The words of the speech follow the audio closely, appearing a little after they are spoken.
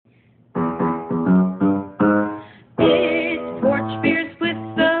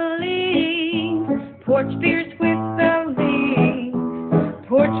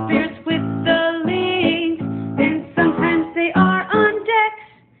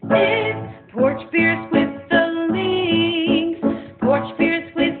It's Porch Beers with the Links. Porch Beers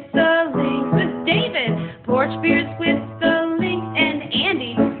with the Links with David. Porch Beers with the Links and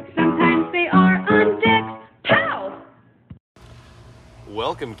Andy. Sometimes they are on deck. Pow!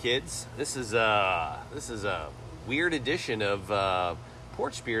 Welcome, kids. This is a weird edition of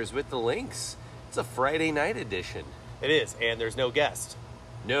Porch Beers with the Links. It's a Friday night edition. It is, and there's no guest.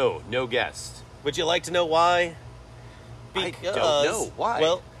 No guest. Would you like to know why? I don't know. Why?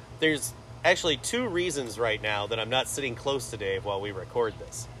 Well, there's actually two reasons right now that I'm not sitting close to Dave while we record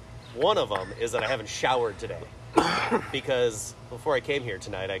this. One of them is that I haven't showered today. Because before I came here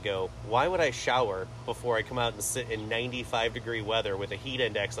tonight, I go, why would I shower before I come out and sit in 95-degree weather with a heat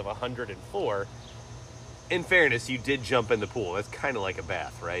index of 104? In fairness, you did jump in the pool. That's kind of like a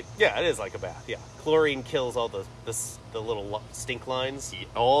bath, right? Yeah, it is like a bath, yeah. Chlorine kills all the little stink lines.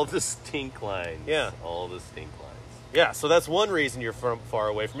 All the stink lines. Yeah. All the stink lines. Yeah, so that's one reason you're far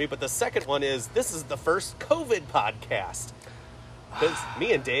away from me. But the second one is this is the first COVID podcast. Because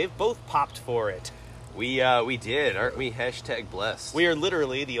me and Dave both popped for it. We did, aren't we? Hashtag blessed. We are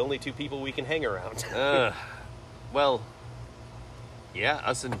literally the only two people we can hang around. Well, yeah,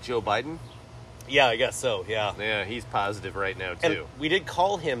 us and Joe Biden. Yeah, I guess so, yeah. Yeah, he's positive right now, too. And we did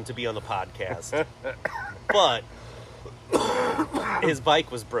call him to be on the podcast, but his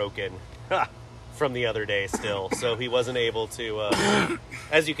bike was broken from the other day still, so he wasn't able to,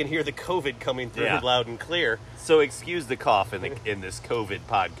 as you can hear the COVID coming through loud and clear. So excuse the cough in this COVID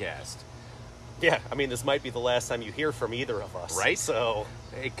podcast. Yeah, I mean, this might be the last time you hear from either of us. Right? So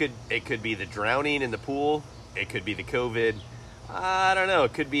It could be the drowning in the pool. It could be the COVID. I don't know.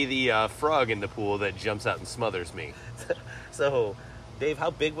 It could be the frog in the pool that jumps out and smothers me. So, Dave, how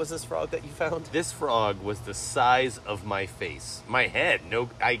big was this frog that you found? This frog was the size of my face. My head. No,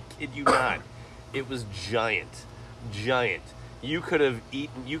 I kid you not. It was giant. Giant. You could have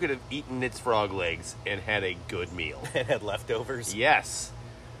eaten its frog legs and had a good meal. It had leftovers? Yes.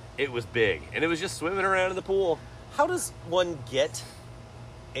 It was big. And it was just swimming around in the pool. How does one get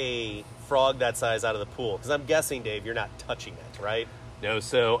a frog that size out of the pool? Because I'm guessing, Dave, you're not touching it, right? No,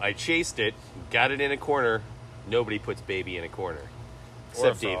 so I chased it, got it in a corner. Nobody puts baby in a corner. Or a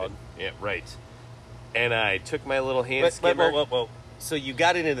Except frog. David. Yeah, right. And I took my little hand skimmer. Whoa. So you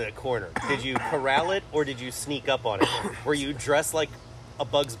got it into the corner. Did you corral it or did you sneak up on it? Were you dressed like a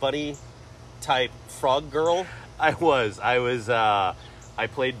Bugs Bunny type frog girl? I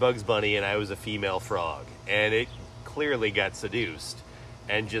played Bugs Bunny and I was a female frog. And it clearly got seduced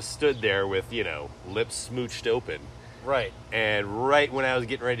and just stood there with, lips smooched open. Right. And right when I was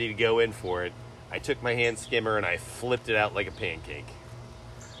getting ready to go in for it, I took my hand skimmer and I flipped it out like a pancake.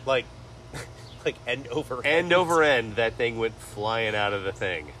 Like end over end. End over end, that thing went flying out of the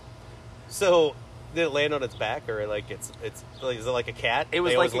thing. So did it land on its back, or like it's like, is it like a cat? It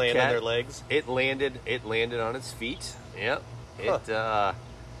was they like always land a cat. on their legs. It landed on its feet. Yep. Huh.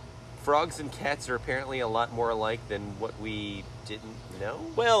 Frogs and cats are apparently a lot more alike than what we didn't know.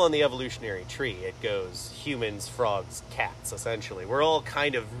 Well, on the evolutionary tree, it goes humans, frogs, cats. Essentially, we're all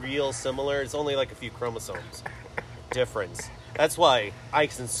kind of real similar. It's only like a few chromosomes difference. That's why I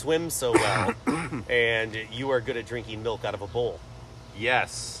can swim so well, and you are good at drinking milk out of a bowl.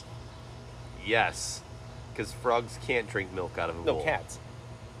 Yes. Because frogs can't drink milk out of a bowl. No, cats.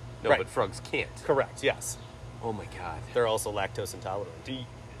 No, Right. but frogs can't. Correct, yes. Oh my God. They're also lactose intolerant.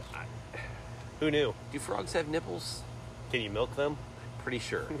 Who knew? Do frogs have nipples? Can you milk them? Pretty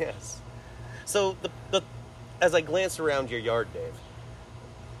sure. Yes. So, as I glance around your yard, Dave,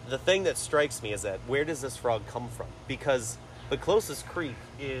 the thing that strikes me is that where does this frog come from? Because the closest creek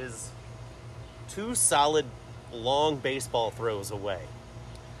is 2 solid, long baseball throws away.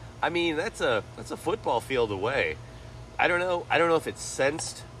 I mean, that's a football field away. I don't know if it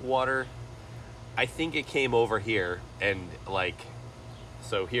sensed water. I think it came over here and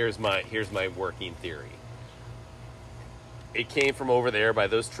so here's my working theory. It came from over there by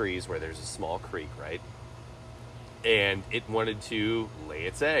those trees where there's a small creek, right? And it wanted to lay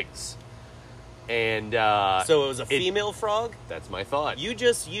its eggs. And so it was a female frog? That's my thought. You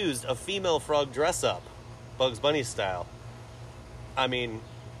just used a female frog dress up, Bugs Bunny style. I mean,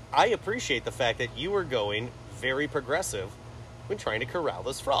 I appreciate the fact that you were going very progressive when trying to corral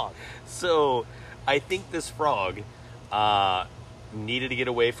this frog. So I think this frog needed to get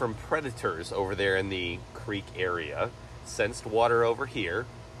away from predators over there in the creek area, sensed water over here,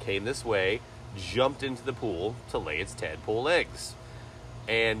 came this way, jumped into the pool to lay its tadpole eggs.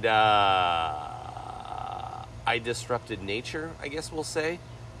 And I disrupted nature, I guess we'll say.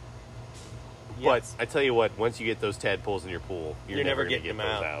 Yes. But I tell you what, once you get those tadpoles in your pool, you're never getting get them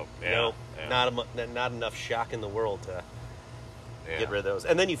those out. Yeah. No, Yeah. not enough shock in the world to Yeah. get rid of those.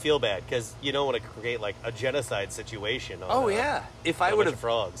 And then you feel bad because you don't want to create like a genocide situation. On, Oh yeah. If I on a would bunch have of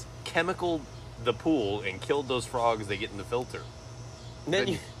frogs, chemicaled the pool and killed those frogs, they get in the filter. and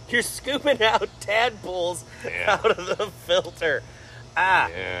then you're scooping out tadpoles Yeah. out of the filter. Ah,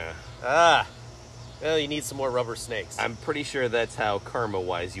 Yeah. Well, you need some more rubber snakes. I'm pretty sure that's how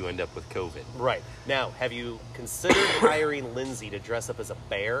karma-wise you end up with COVID. Right. Now, have you considered hiring Lindsay to dress up as a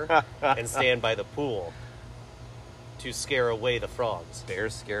bear and stand by the pool to scare away the frogs?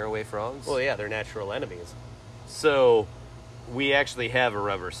 Bears scare away frogs? Well, yeah, they're natural enemies. So, we actually have a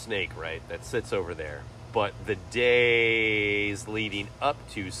rubber snake, right, that sits over there. But the days leading up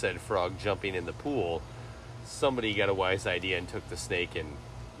to said frog jumping in the pool, somebody got a wise idea and took the snake and,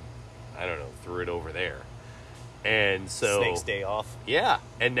 I don't know, threw it over there. And so... Snake's day off. Yeah,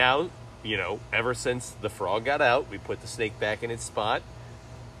 and now, ever since the frog got out, we put the snake back in its spot.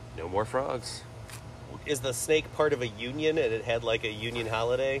 No more frogs. Is the snake part of a union and it had like a union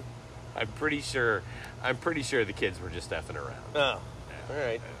holiday? I'm pretty sure the kids were just effing around. Oh, all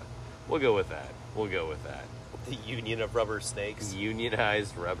right. We'll go with that. The union of rubber snakes.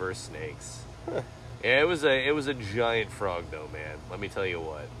 Unionized rubber snakes. Yeah, it was a giant frog though, man. Let me tell you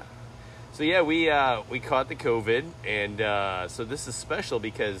what. So yeah, we caught the COVID, and so this is special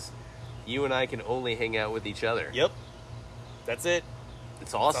because you and I can only hang out with each other. Yep. That's it.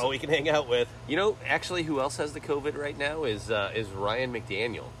 It's That's awesome. all we can hang out with. Actually, who else has the COVID right now is Ryan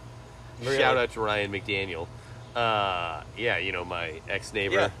McDaniel. Really? Shout out to Ryan McDaniel. Yeah, my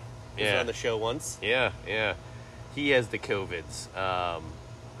ex-neighbor. Yeah. He was on the show once. Yeah. He has the COVIDs. I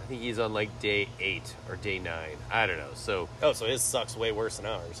think he's on like day 8 or day 9. I don't know. So So his sucks way worse than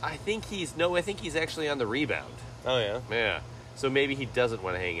ours. I think he's actually on the rebound. Oh, yeah? Yeah. So maybe he doesn't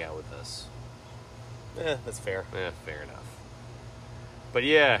want to hang out with us. That's fair. Yeah, fair enough. But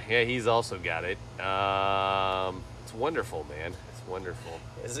yeah, he's also got it. It's wonderful, man. It's wonderful.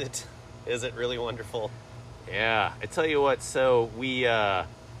 Is it? Is it really wonderful? Yeah, I tell you what. So we,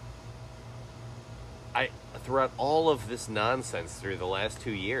 throughout all of this nonsense through the last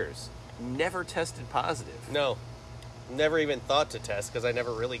 2 years, never tested positive. No. Never even thought to test because I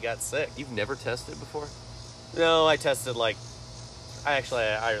never really got sick. You've never tested before? No, I tested I lied.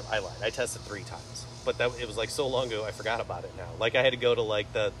 I tested 3 times. But it was like so long ago, I forgot about it now. Like I had to go to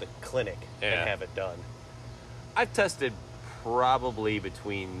like the clinic Yeah. and have it done. I've tested probably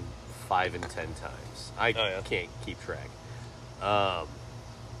between 5 and 10 times. I can't keep track. All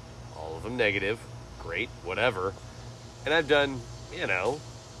of them negative. Great, whatever. And I've done, I don't want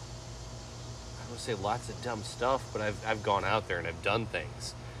to say lots of dumb stuff, but I've gone out there and I've done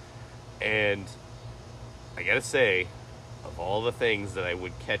things. And I gotta say, of all the things that I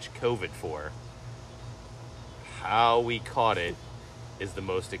would catch COVID for, how we caught it is the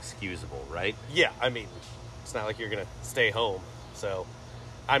most excusable, right? Yeah, I mean, it's not like you're going to stay home. So,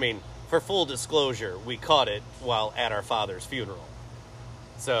 I mean, for full disclosure, we caught it while at our father's funeral.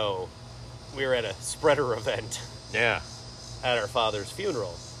 So, we were at a spreader event Yeah. at our father's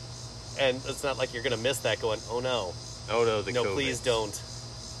funeral. And it's not like you're going to miss that going, oh no. Oh no, the No, COVID. please don't.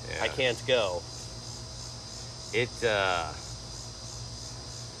 Yeah. I can't go.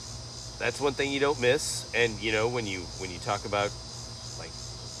 That's one thing you don't miss. And when you talk about, like,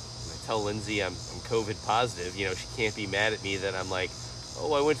 when I tell Lindsay I'm COVID positive, she can't be mad at me that I'm like,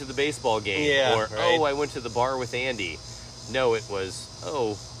 oh, I went to the baseball game. Yeah, or right. oh, I went to the bar with Andy. No, it was,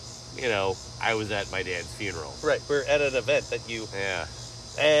 I was at my dad's funeral. Right, we're at an event that you... Yeah.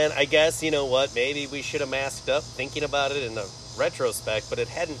 And I guess, you know what, maybe we should have masked up thinking about it in the retrospect, but it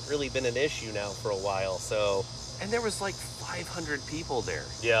hadn't really been an issue now for a while, so... And there was like 500 people there.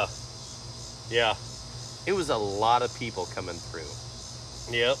 Yeah. Yeah. It was a lot of people coming through.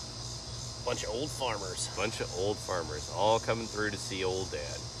 Yep. Bunch of old farmers. Bunch of old farmers all coming through to see old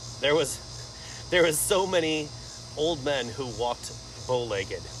dad. There was so many old men who walked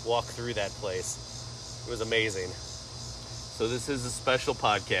bow-legged, walked through that place. It was amazing. So this is a special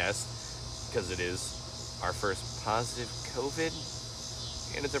podcast because it is our first positive COVID,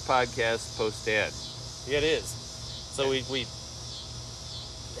 and it's our podcast post-dad. Yeah, it is. So we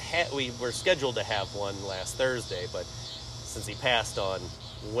were scheduled to have one last Thursday, but since he passed on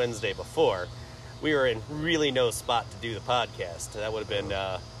Wednesday before, we were in really no spot to do the podcast. That would have been,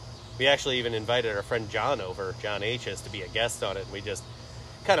 we actually even invited our friend John over, John H.S., to be a guest on it, and we just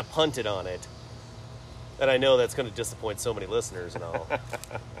kind of punted on it. And I know that's going to disappoint so many listeners and all,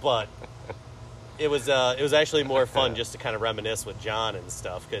 but it was actually more fun just to kind of reminisce with John and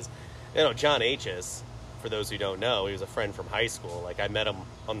stuff, because, John H.S., for those who don't know, he was a friend from high school. Like, I met him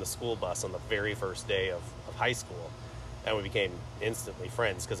on the school bus on the very first day of high school, and we became instantly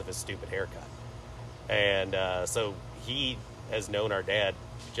friends because of his stupid haircut. And so he has known our dad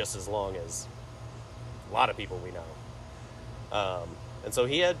just as long as a lot of people we know. And so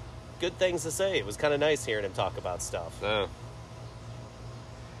he had good things to say. It was kind of nice hearing him talk about stuff.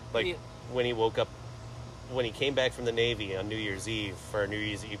 Like Yeah. when he woke up, when he came back from the Navy on New Year's Eve for a New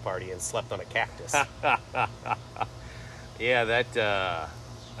Year's Eve party and slept on a cactus. Yeah, that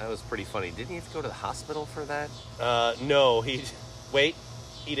was pretty funny. Didn't he have to go to the hospital for that? No, he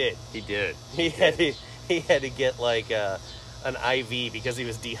did. He did. He had to get like an IV because he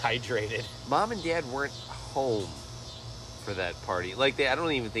was dehydrated. Mom and Dad weren't home for that party. Like I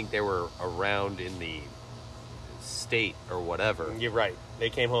don't even think they were around in the state or whatever. You're right. They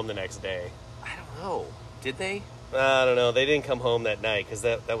came home the next day. I don't know. Did they? I don't know. They didn't come home that night because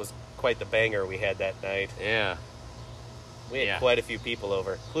that was quite the banger we had that night. Yeah. We had Yeah. quite a few people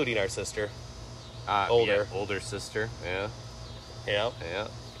over, including our sister. Older sister. Yeah. Yeah. Yeah.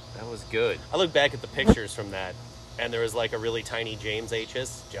 That was good. I look back at the pictures from that, and there was like a really tiny James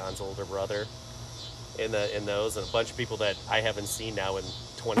H's, John's older brother, in those, and a bunch of people that I haven't seen now in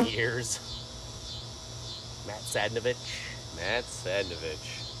 20 years. Matt Sadnovich.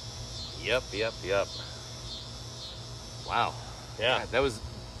 Yep. Wow. Yeah. God, that was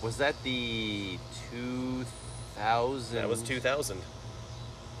that the 2000? That was 2000.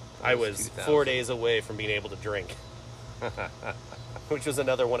 I was 2000. 4 days away from being able to drink. Which was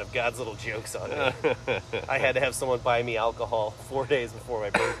another one of God's little jokes on me. I had to have someone buy me alcohol 4 days before my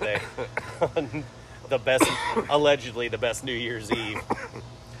birthday on allegedly the best New Year's Eve.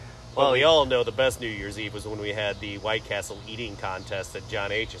 Well, we all know the best New Year's Eve was when we had the White Castle eating contest at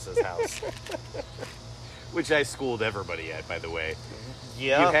John H.'s house. Which I schooled everybody at, by the way.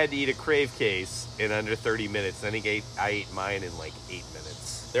 Yeah. You had to eat a Crave case in under 30 minutes. I ate mine in like 8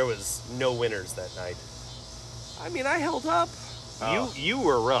 minutes. There was no winners that night. I mean, I held up. Oh. You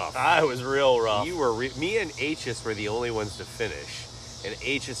were rough. I was real rough. You were me and H's were the only ones to finish, and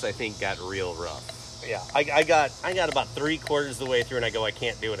H's I think got real rough. Yeah, I got about 3/4 of the way through, and I go, I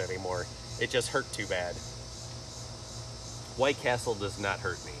can't do it anymore. It just hurt too bad. White Castle does not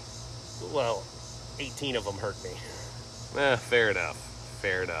hurt me. Well, 18 of them hurt me. Fair enough.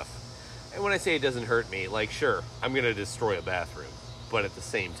 And when I say it doesn't hurt me, like, sure, I'm gonna destroy a bathroom, but at the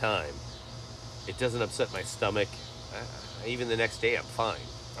same time, it doesn't upset my stomach. Even the next day, I'm fine.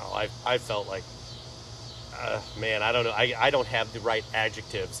 Oh, I felt like, man, I don't know. I don't have the right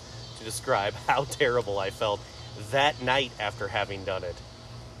adjectives to describe how terrible I felt that night after having done it.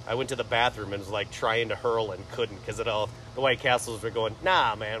 I went to the bathroom and was like trying to hurl and couldn't because the White Castles were going,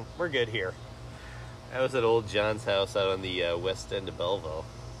 nah, man, we're good here. That was at old John's house out on the west end of Belleville.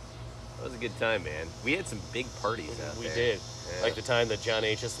 That was a good time, man. We had some big parties out We there. did. Yeah. Like the time that John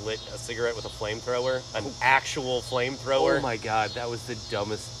H. just lit a cigarette with a flamethrower, an actual flamethrower. Oh my God, that was the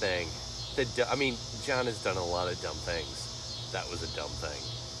dumbest thing. I mean, John has done a lot of dumb things. That was a dumb thing.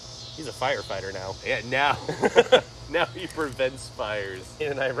 He's a firefighter now. Yeah, now he prevents fires.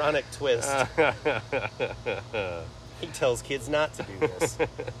 In an ironic twist, he tells kids not to do this.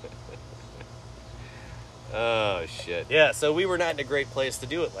 Oh shit. Yeah, so we were not in a great place to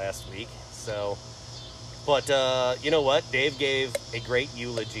do it last week. So, but you know what? Dave gave a great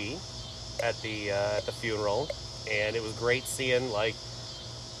eulogy at the funeral, and it was great seeing like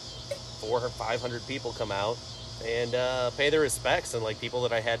 400 or 500 people come out and pay their respects, and like people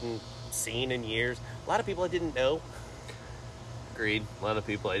that I hadn't seen in years. A lot of people I didn't know. Agreed. A lot of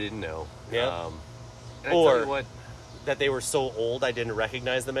people I didn't know. Yeah. And I tell Or you what, that they were so old I didn't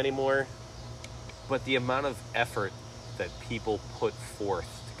recognize them anymore. but the amount of effort that people put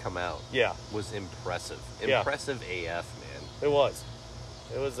forth to come out Yeah, was impressive. Yeah. Impressive AF, man. it was.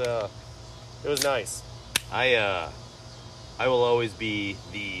 It was nice. I will always be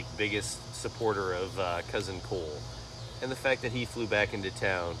the biggest supporter of Cousin Cole, and the fact that he flew back into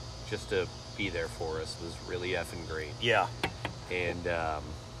town just to be there for us was really effing great. Yeah. And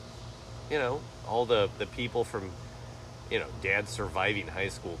you know, all the people from, you know, Dad's surviving high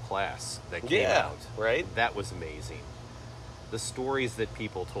school class that came Yeah, out, right? That was amazing. The stories that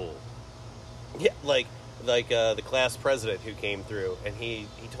people told. Yeah, like the class president who came through, and he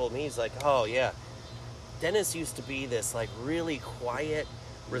told me, he's like, oh yeah, Dennis used to be this like really quiet,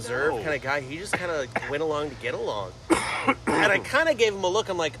 reserved No. kind of guy. He just kind of went along to get along. And I kind of gave him a look.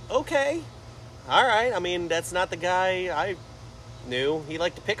 I'm like, okay, all right. I mean, that's not the guy I knew. He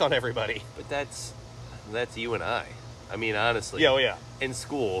liked to pick on everybody. But that's you and I. I mean, honestly. Yeah, oh yeah. In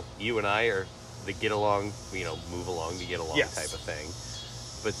school, you and I are the get along, you know, move along to get along Yes. type of thing.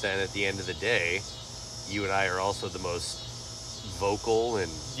 But then at the end of the day, you and I are also the most vocal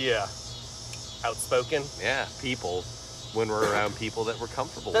and, Yeah. Outspoken. yeah, people when we're around people that we're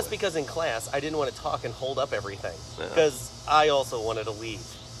comfortable That's with. because in class, I didn't want to talk and hold up everything. Yeah. Because I also wanted to leave.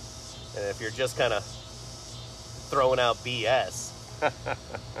 And if you're just kind of throwing out BS,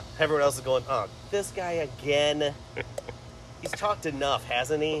 everyone else is going, oh, this guy again. He's talked enough,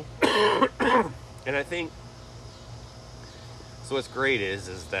 hasn't he? And I think, so what's great is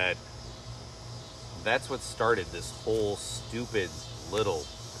that that's what started this whole stupid little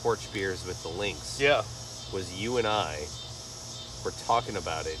Porch Beers with the Links. Yeah. Was you and I were talking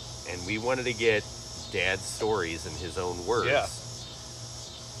about it, and we wanted to get Dad's stories in his own words. Yeah.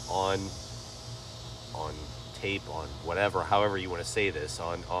 On tape, on whatever, however you want to say this,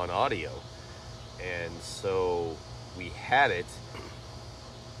 on audio. And so we had it,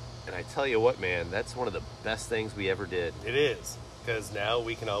 and I tell you what, man, that's one of the best things we ever did. It is. Because now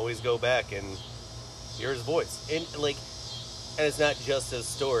we can always go back and hear his voice. And it's not just his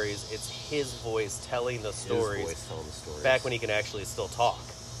stories, it's his voice telling the stories. His voice telling the stories. Back when he can actually still talk.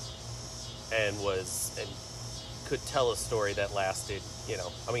 And could tell a story that lasted,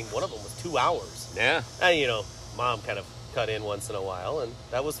 one of them was 2 hours. Yeah. And, Mom kind of cut in once in a while, and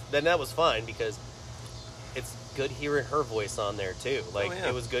that was fine because it's good hearing her voice on there too. Like, yeah.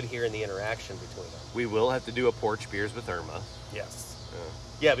 It was good hearing the interaction between them. We will have to do a Porch Beers with Irma. Yes.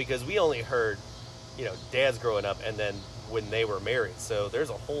 Yeah, because we only heard, Dad's growing up and then when they were married. So there's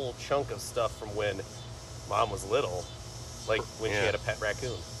a whole chunk of stuff from when Mom was little, like when she had a pet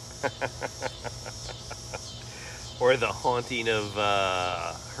raccoon. Or the haunting of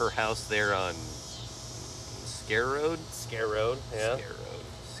her house there on Scare Road? Scare Road, yeah.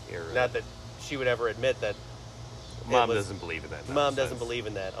 Scare Road. Not that she would ever admit that. Mom doesn't believe in that. Mom doesn't believe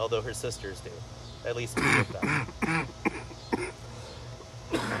in that, although her sisters do. At least two of them.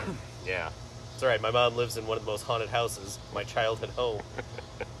 Yeah. It's alright, my mom lives in one of the most haunted houses, my childhood home.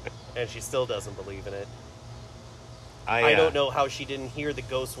 And she still doesn't believe in it. I don't know how she didn't hear the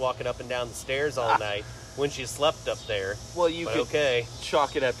ghost walking up and down the stairs all night when she slept up there. Well, you could okay.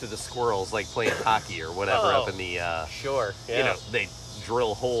 chalk it up to the squirrels, like playing hockey or whatever up in the... sure, yeah. They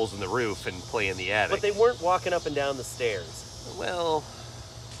drill holes in the roof and play in the attic. But they weren't walking up and down the stairs. Well,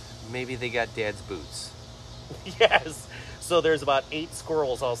 maybe they got Dad's boots. Yes. So there's about 8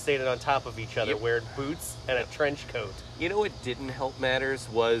 squirrels all standing on top of each other, Yep. wearing boots and a trench coat. You know what didn't help matters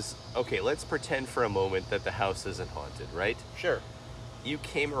was, okay, let's pretend for a moment that the house isn't haunted, right? Sure. You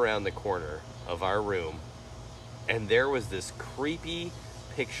came around the corner of our room, and there was this creepy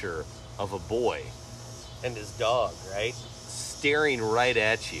picture of a boy And his dog, right? staring right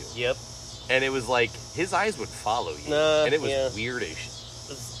at you. Yep. And it was like, his eyes would follow you. And it was weird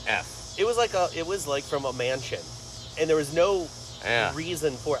as F. It was like from a mansion. And there was no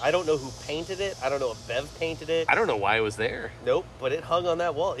reason for it. I don't know who painted it. I don't know if Bev painted it. I don't know why it was there. Nope, but it hung on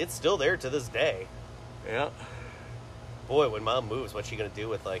that wall. It's still there to this day. Yeah. Boy, when Mom moves, what's she going to do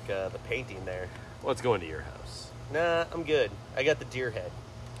with, the painting there? Well, it's going to your house. Nah, I'm good. I got the deer head.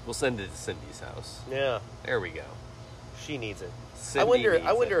 We'll send it to Cindy's house. Yeah, There we go. she needs it. Cindy I wonder needs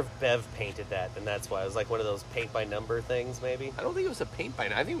it. if Bev painted that, and that's why. It was like one of those paint by number things, maybe? I don't think it was a paint by.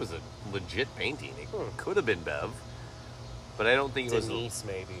 I think it was a legit painting. It could have been Bev, but I don't think it was. Denise,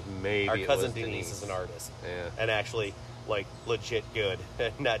 maybe. Maybe Our it cousin was Denise is an artist. Yeah. And actually, legit good.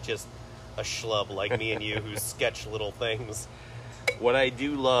 Not just a schlub like me and you who sketch little things. What I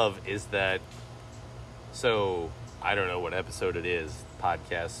do love is that. So I don't know what episode it is.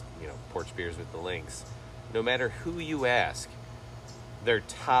 Podcast, Porch Beers with the Links. No matter who you ask, their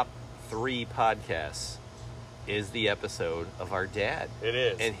top 3 podcasts is the episode of our dad. It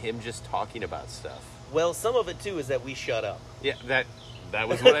is. And him just talking about stuff. Well, some of it, too, is that we shut up. Yeah, that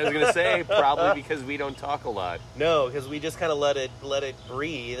was what I was going to say. Probably because we don't talk a lot. No, because we just kind of let it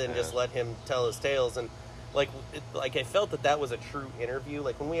breathe and just let him tell his tales. And, I felt that was a true interview.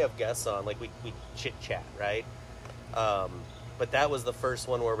 Like, when we have guests on, we chit-chat, right? But that was the first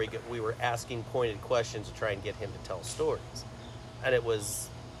one where we were asking pointed questions to try and get him to tell stories. And it was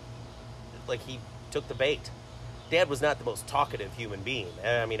he took the bait. Dad was not the most talkative human being.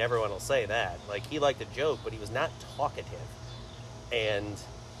 I mean, everyone will say that. He liked to joke, but he was not talkative. And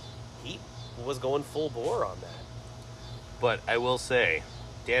he was going full bore on that. But I will say,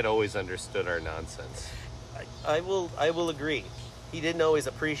 Dad always understood our nonsense. I will agree. He didn't always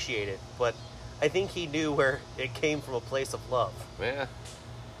appreciate it, but I think he knew where it came from a place of love. Yeah.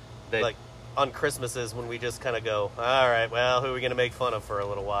 On Christmases when we just kind of go, all right, well, who are we going to make fun of for a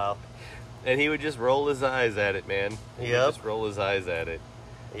little while? And he would just roll his eyes at it, man. He would Yep. just roll his eyes at it.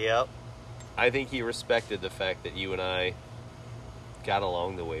 Yep. I think he respected the fact that you and I got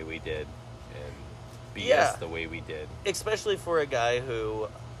along the way we did and BS the way we did. Especially for a guy who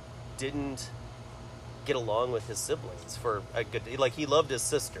didn't get along with his siblings for a good, like, he loved his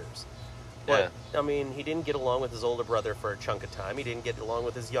sisters. But, I mean, he didn't get along with his older brother for a chunk of time. He didn't get along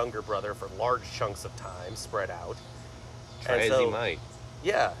with his younger brother for large chunks of time spread out. Try as he might.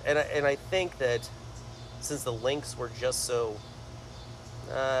 Yeah, and I think that since the Lynx were just so,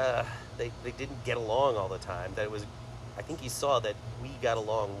 they didn't get along all the time, that it was, I think he saw that we got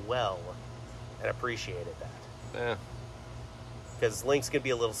along well and appreciated that. Yeah. Because Lynx can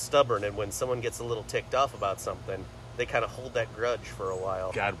be a little stubborn, and when someone gets a little ticked off about something, they kind of hold that grudge for a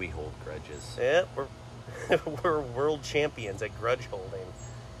while. God, we hold grudges. Yeah, we're world champions at grudge holding.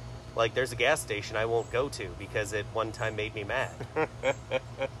 Like, there's a gas station I won't go to because it one time made me mad.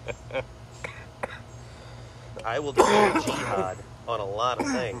 I will declare jihad on a lot of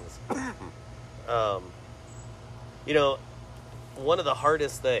things. You know, one of the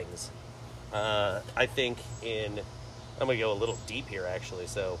hardest things, I think I'm going to go a little deep here, actually,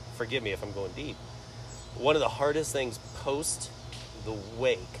 so forgive me if I'm going deep. One of the hardest things post the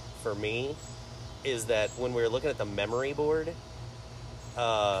wake for me is that when we were looking at the memory board,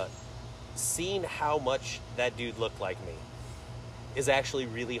 seeing how much that dude looked like me is actually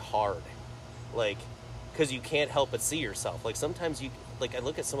really hard. Like, because you can't help but see yourself. Like, sometimes I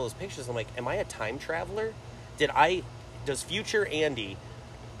look at some of those pictures, I'm like, am I a time traveler? Does future Andy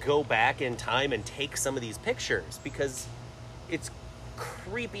go back in time and take some of these pictures? Because it's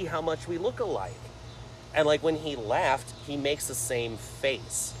creepy how much we look alike. And, like, when he laughed, he makes the same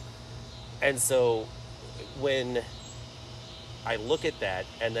face. And so when I look at that,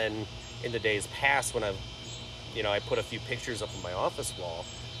 and then in the days past when I put a few pictures up on my office wall,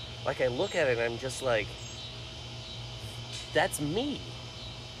 like, I look at it and I'm just like, that's me.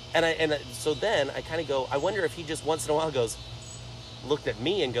 So then I kind of go, I wonder if he just once in a while looked at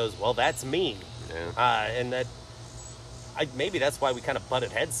me and goes, well, that's me. Yeah. And that, maybe that's why we kind of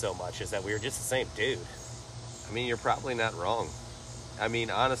butted heads so much, is that we were just the same dude. I mean, you're probably not wrong. I mean,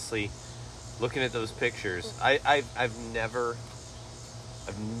 honestly, looking at those pictures, I've never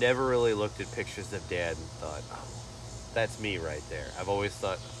really looked at pictures of Dad and thought, oh, that's me right there. I've always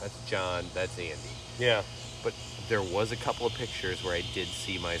thought, that's John, that's Andy. Yeah. But there was a couple of pictures where I did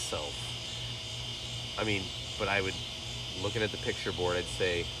see myself. I mean, but I would, looking at the picture board, I'd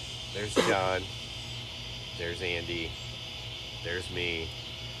say, there's John, there's Andy, there's me.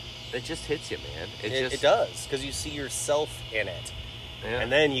 It just hits you, man. It does, because you see yourself in it. Yeah.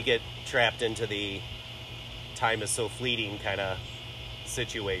 And then you get trapped into the time is so fleeting kind of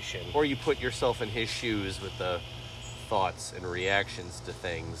situation. Or you put yourself in his shoes with the thoughts and reactions to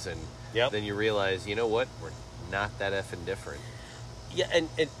things, and then you realize, you know what? We're not that effing different. Yeah, and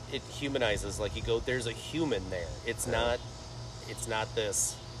it humanizes. Like, you go, there's a human there. It's not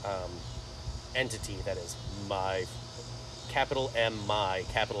this entity that is my capital M, my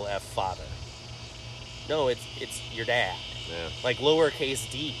capital F father. No, it's your dad. Yeah. Like, lowercase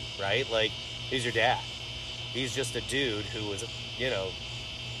d, right? Like, he's your dad. He's just a dude who was,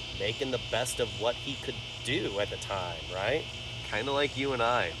 making the best of what he could do at the time, right? Kind of like you and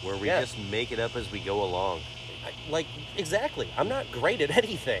I, where we just make it up as we go along. Exactly. I'm not great at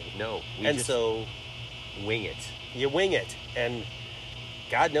anything. No. So wing it. You wing it. And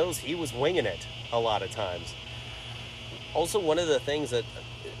God knows he was winging it a lot of times. Also, one of the things that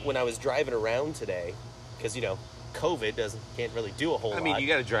when I was driving around today, because, COVID can't really do a whole lot. I mean, you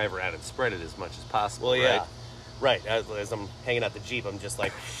got to drive around and spread it as much as possible, well, yeah. right? Right. As I'm hanging out the Jeep, I'm just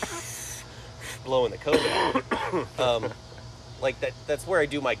like blowing the COVID out. Like, that's where I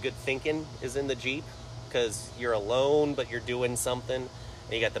do my good thinking, is in the Jeep, because you're alone, but you're doing something,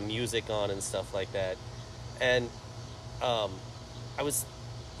 and you got the music on and stuff like that. And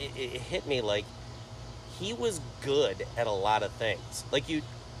it hit me like, he was good at a lot of things.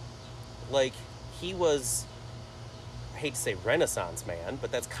 He was, I hate to say Renaissance man,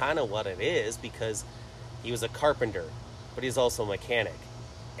 but that's kind of what it is, because he was a carpenter, but he's also a mechanic,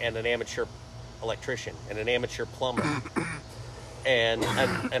 and an amateur electrician, and an amateur plumber, and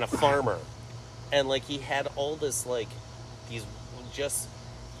a farmer. And, he had all this, these just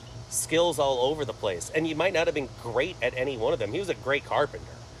skills all over the place. And you might not have been great at any one of them. He was a great carpenter.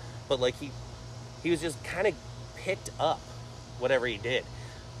 But, he was just kind of picked up whatever he did.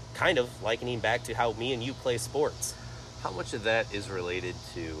 Kind of likening back to how me and you play sports. How much of that is related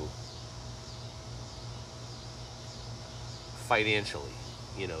to financially?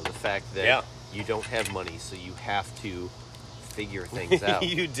 The fact that you don't have money, so you have to figure things out.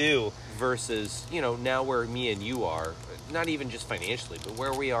 You do. Versus, now where me and you are, not even just financially, but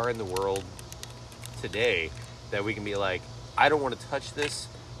where we are in the world today, that we can be like, I don't want to touch this,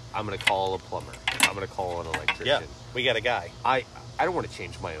 I'm going to call a plumber. I'm going to call an electrician. Yeah, we got a guy. I I don't want to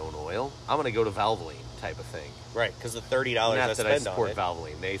change my own oil. I'm going to go to Valvoline type of thing. Right, because the $30 I Not that I spend on support it.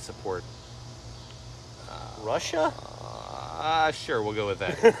 Valvoline. They support... Russia? Sure, we'll go with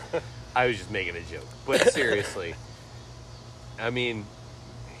that. I was just making a joke. But seriously, I mean,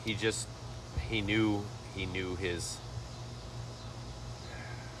 he knew his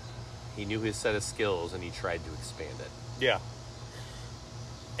set of skills, and he tried to expand it. Yeah.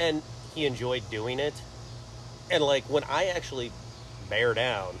 And he enjoyed doing it. And, like, when I actually bear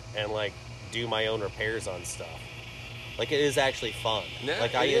down and, like, do my own repairs on stuff, like, it is actually fun. Yeah,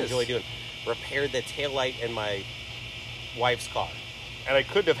 like, I it enjoy is. doing repaired the taillight in my wife's car. And I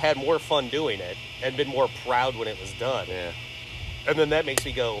couldn't have had more fun doing it and been more proud when it was done. Yeah. And then that makes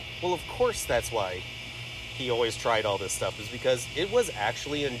me go, well, of course that's why he always tried all this stuff, is because it was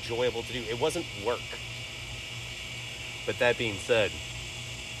actually enjoyable to do. It wasn't work. But that being said,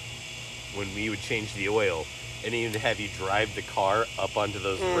 when we would change the oil and even have you drive the car up onto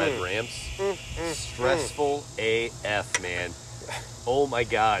those red ramps, stressful AF, man. Oh my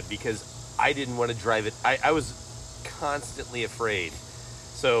God, because I didn't want to drive it. I was constantly afraid.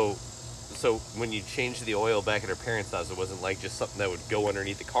 So when you changed the oil back at our parents' house, it wasn't like just something that would go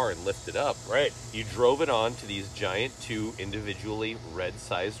underneath the car and lift it up. Right. You drove it on to these giant 2 individually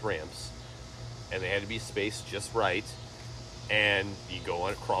red-sized ramps, and they had to be spaced just right. And you go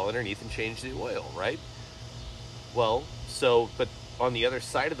on, crawl underneath and change the oil, right? Well, but on the other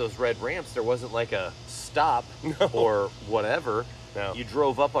side of those red ramps, there wasn't like a stop or whatever. No. You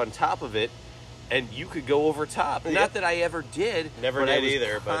drove up on top of it, and you could go over top. Yep. Not that I ever did. Never but did I was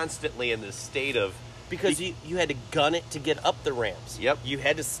either, but- constantly in this state of... Because you had to gun it to get up the ramps. Yep. You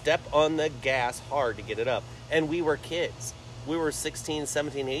had to step on the gas hard to get it up. And we were kids. We were 16,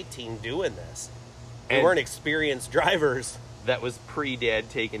 17, 18 doing this. We And- weren't experienced drivers. That was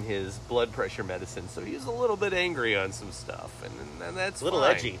pre-Dad taking his blood pressure medicine, so he was a little bit angry on some stuff, and that's A little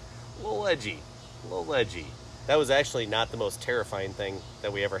fine. edgy. A little edgy. That was actually not the most terrifying thing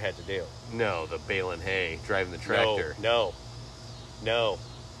that we ever had to do. No, the baling hay, driving the tractor. No.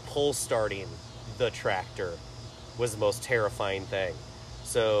 Pull starting the tractor was the most terrifying thing.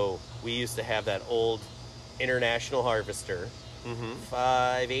 So we used to have that old International Harvester,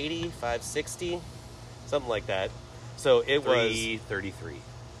 580, 560, something like that. So it was 333.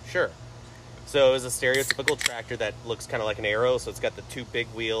 Sure. So it was a stereotypical tractor that looks kind of like an arrow. So it's got the 2 big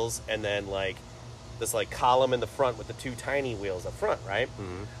wheels and then like this like column in the front with the 2 tiny wheels up front, right?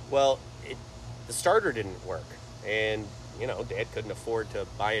 Mhm. Well, the starter didn't work, and Dad couldn't afford to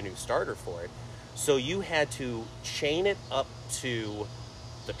buy a new starter for it. So you had to chain it up to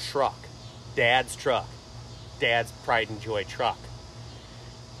the truck, Dad's truck, Dad's pride and joy truck,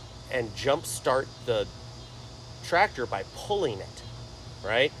 and jump start the tractor by pulling it,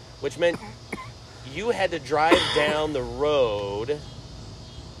 right? Which meant you had to drive down the road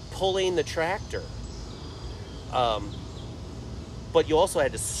pulling the tractor. But you also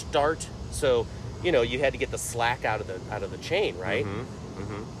had to start, so you had to get the slack out of the chain, right?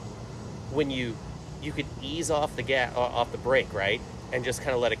 When you could ease off off the brake, right, and just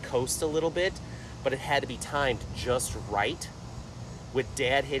kind of let it coast a little bit, but it had to be timed just right, with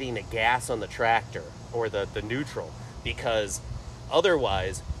Dad hitting the gas on the tractor or the neutral, because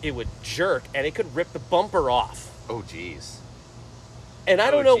otherwise it would jerk and it could rip the bumper off. Oh, jeez. And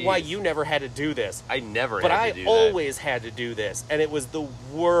I don't know why geez. you never had to do this, I never but had I to do that. always had to do this, and it was the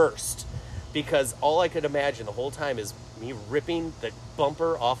worst, because all I could imagine the whole time is me ripping the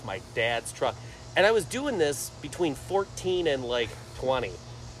bumper off my dad's truck. And I was doing this between 14 and like 20.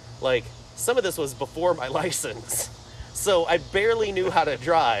 Like, some of this was before my license. So I barely knew how to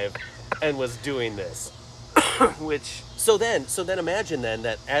drive and was doing this. Which, So then imagine then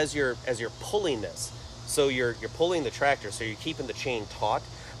that as you're pulling this, so you're pulling the tractor, so you're keeping the chain taut,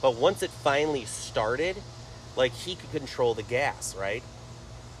 but once it finally started, like, he could control the gas, right?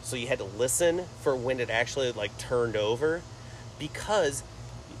 So you had to listen for when it actually like turned over, because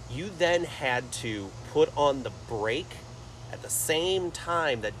you then had to put on the brake at the same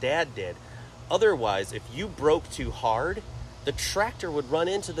time that Dad did. Otherwise, if you broke too hard, the tractor would run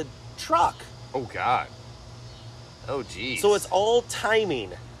into the truck. oh God. Oh, geez. So it's all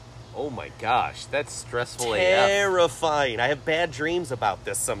timing. Oh my gosh, that's stressful AF. Terrifying. I have bad dreams about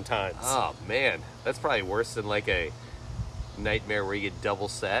this sometimes. Oh man, that's probably worse than like a nightmare where you get double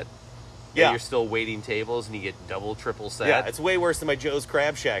set. Yeah. You're still waiting tables and you get double, triple set. Yeah, it's way worse than my Joe's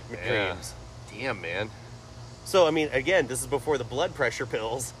Crab Shack Yeah. dreams. Damn, man. So, I mean, again, this is before the blood pressure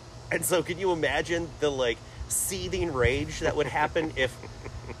pills. And so can you imagine the, like, seething rage that would happen if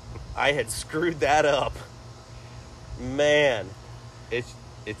I had screwed that up? Man.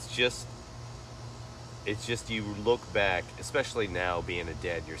 It's just it's just you look back, especially now being a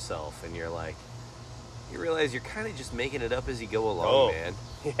dad yourself, and you're like, you realize you're kind of just making it up as you go along, man.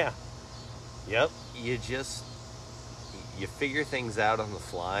 Yeah. Yep. You figure things out on the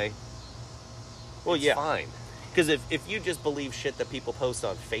fly. Well, It's yeah. fine. Because if you just believe shit that people post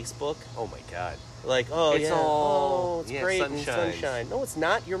on Facebook, Oh my God. like, oh, It's yeah, all- oh, it's yeah, great and sunshine. sunshine. No, it's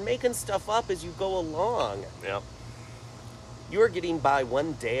not. You're making stuff up as you go along. Yep. You're getting by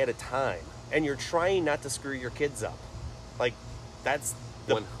one day at a time, and you're trying not to screw your kids up. Like, that's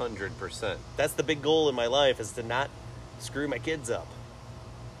the 100%. that's the big goal in my life, is to not screw my kids up.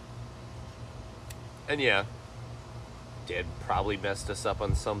 And yeah, Dad probably messed us up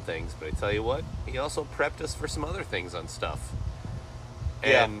on some things, but I tell you what, he also prepped us for some other things on stuff.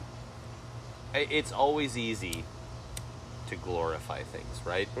 Yeah. And it's always easy to glorify things,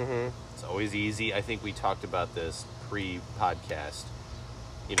 right? Mm-hmm. It's always easy. I think we talked about this pre-podcast,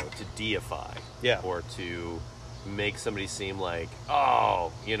 to deify. Yeah. Or to make somebody seem like,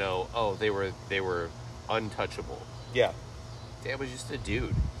 oh, they were untouchable. Yeah. Dad was just a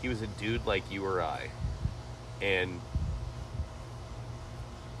dude. He was a dude like you or I. And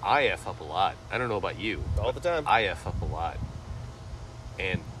I F up a lot. I don't know about you. All the time. I F up a lot.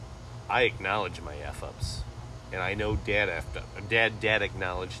 And I acknowledge my F ups. And I know Dad F'd up. Dad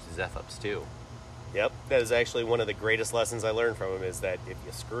acknowledged his F ups too. Yep. That is actually one of the greatest lessons I learned from him, is that if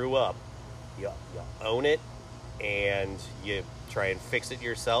you screw up, you own it, and you try and fix it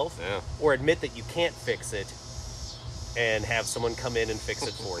yourself. Yeah. Or admit that you can't fix it and have someone come in and fix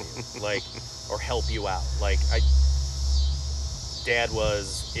it for you. Like, or help you out. Like, Dad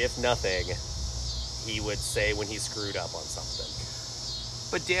was, if nothing, he would say when he screwed up on something.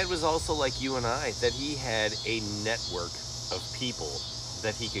 But Dad was also like you and I, that he had a network of people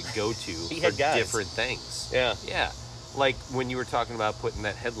that he could go to He for had guys. different things. Yeah. Yeah. Like when you were talking about putting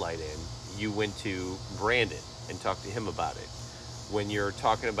that headlight in, you went to Brandon and talked to him about it. When you're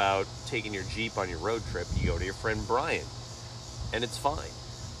talking about taking your Jeep on your road trip, you go to your friend Brian. And it's fine.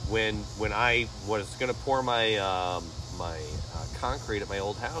 When I was going to pour my concrete at my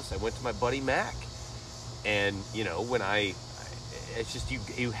old house, I went to my buddy Mac. And, when it's just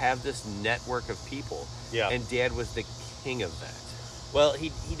you have this network of people. Yeah. And Dad was the king of that. Well,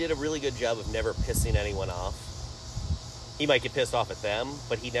 he did a really good job of never pissing anyone off. He might get pissed off at them,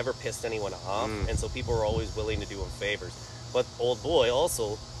 but he never pissed anyone off, and so people were always willing to do him favors. But old boy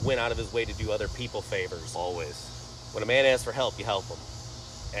also went out of his way to do other people favors. Always. When a man asks for help, you help him.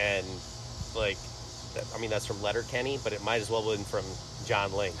 And, that's from Letterkenny, but it might as well have been from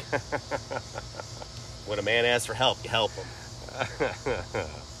John Link. When a man asks for help, you help him.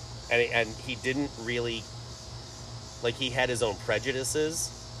 And he didn't really, he had his own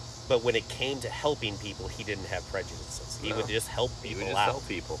prejudices, but when it came to helping people, he didn't have prejudices. He would just help He people would just out, help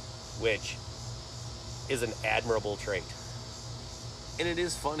people. which is an admirable trait. And it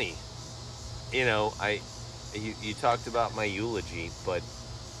is funny. You talked about my eulogy, but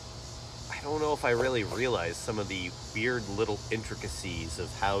I don't know if I really realized some of the weird little intricacies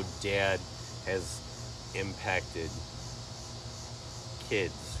of how Dad has impacted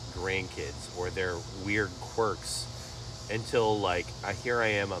kids, grandkids, or their weird quirks until, here I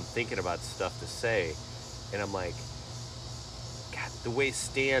am, I'm thinking about stuff to say, and I'm like, God, the way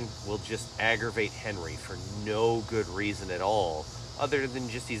Stan will just aggravate Henry for no good reason at all, other than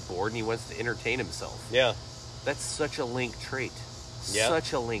just he's bored and he wants to entertain himself. Yeah. That's such a Link trait. Yeah.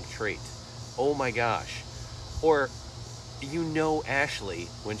 Such a Link trait. Oh my gosh. Or, Ashley,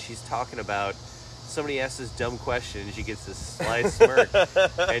 when she's talking about, somebody asks this dumb question and she gets this sly smirk,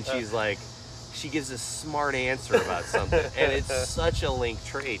 and she gives a smart answer about something. And it's such a Link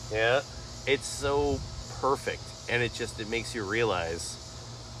trait. Yeah. It's so perfect. And it makes you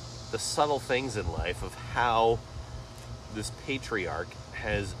realize the subtle things in life of how this patriarch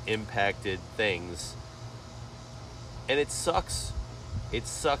has impacted things. And it sucks. It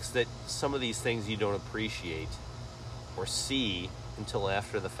sucks that some of these things you don't appreciate or see until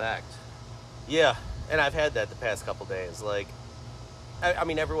after the fact. Yeah, and I've had that the past couple days.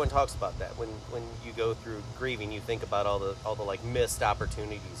 Everyone talks about that. When you go through grieving, you think about all the missed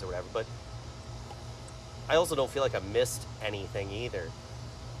opportunities or whatever. But I also don't feel like I missed anything either,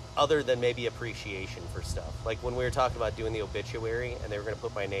 other than maybe appreciation for stuff. Like when we were talking about doing the obituary, and they were going to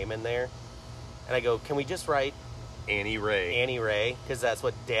put my name in there, and I go, "Can we just write Annie Ray?" Because that's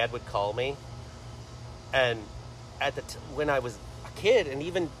what Dad would call me. And when I was a kid, and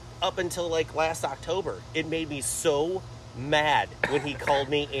even up until last October, it made me so mad when he called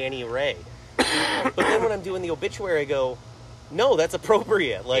me Annie Ray. But then when I'm doing the obituary, I go, no, that's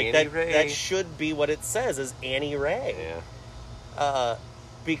appropriate. Annie Ray. That should be what it says, is Annie Ray. Yeah.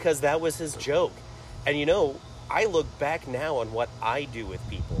 Because that was his joke. And you know, I look back now on what I do with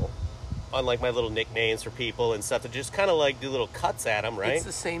people, on like my little nicknames for people and stuff, to just kind of like do little cuts at them, right? It's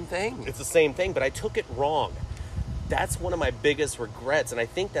the same thing. It's the same thing, but I took it wrong. That's one of my biggest regrets, and I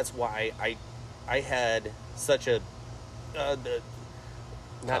think that's why I had such a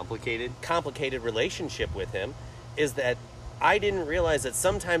not complicated relationship with him, is that I didn't realize that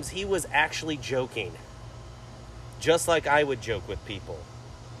sometimes he was actually joking, just like I would joke with people.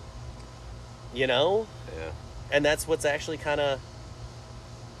 You know? Yeah. And that's what's actually kind of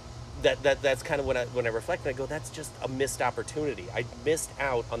that's kind of when I reflect and I go, that's just a missed opportunity. I missed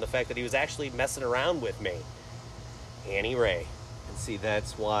out on the fact that he was actually messing around with me. Annie Ray. And see,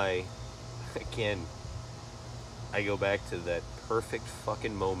 that's why, again, I go back to that perfect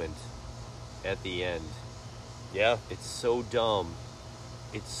fucking moment at the end. Yeah. It's so dumb.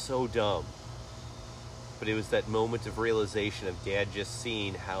 It's so dumb. But it was that moment of realization of Dad just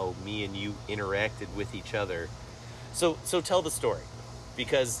seeing how me and you interacted with each other. So tell the story,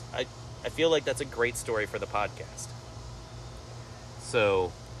 because I feel like that's a great story for the podcast.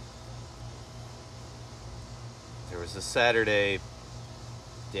 So there was a Saturday,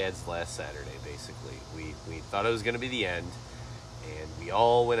 Dad's last Saturday, basically. We thought it was going to be the end, and we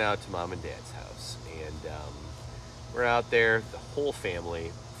all went out to Mom and Dad's house. And we're out there, the whole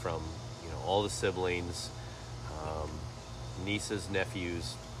family, from all the siblings, nieces,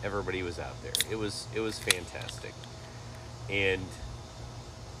 nephews, everybody was out there. It was fantastic. And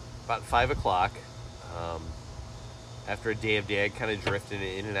about 5 o'clock, after a day of Dad kind of drifting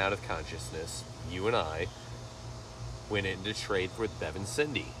in and out of consciousness, you and I went in to trade with Bev and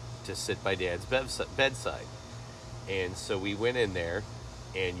Cindy to sit by Dad's bedside. And so we went in there,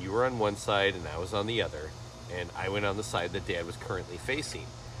 and you were on one side and I was on the other, and I went on the side that Dad was currently facing.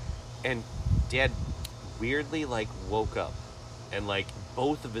 And Dad weirdly woke up, and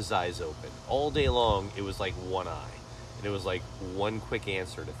both of his eyes opened. All day long it was one eye, and it was one quick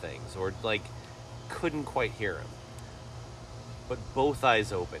answer to things, or couldn't quite hear him, but both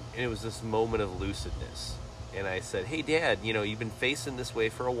eyes open, and it was this moment of lucidness. And I said, "Hey Dad, you've been facing this way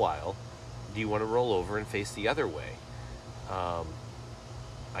for a while. Do you want to roll over and face the other way?"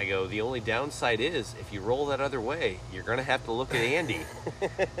 I go, "The only downside is if you roll that other way, you're going to have to look at Andy."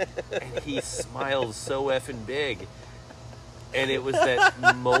 And he smiled so effing big. And it was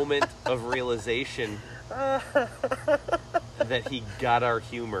that moment of realization that he got our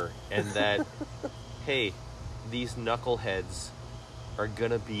humor, and that, hey, these knuckleheads are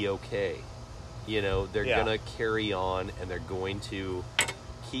going to be okay. They're going to carry on, and they're going to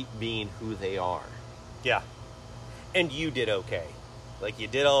keep being who they are. Yeah. And you did okay. You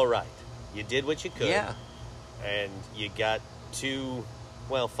did all right. You did what you could. Yeah. And you got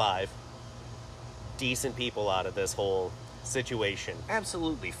 5 decent people out of this whole situation.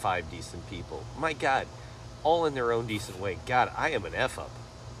 Absolutely 5 decent people. My God. All in their own decent way. God, I am an F-up.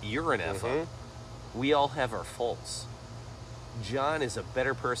 You're an F-up. We all have our faults. John is a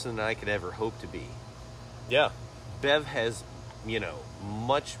better person than I could ever hope to be. Yeah. Bev has,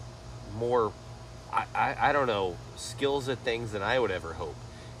 much more, I don't know, skills at things than I would ever hope.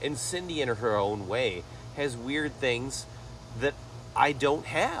 And Cindy, in her own way, has weird things that I don't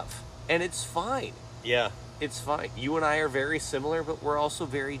have. And it's fine. Yeah. It's fine. You and I are very similar, but we're also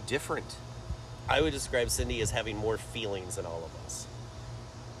very different. I would describe Cindy as having more feelings than all of us.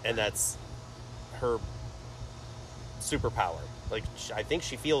 And that's her superpower. I think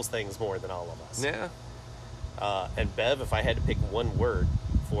she feels things more than all of us. Yeah. And Bev, if I had to pick one word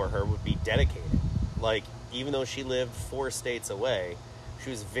for her, would be dedicated. Even though she lived 4 states away, she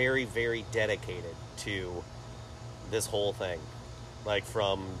was very, very dedicated to this whole thing.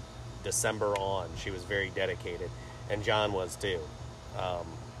 From December on, she was very dedicated. And John was too.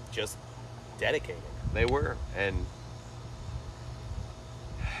 Just dedicated. They were. And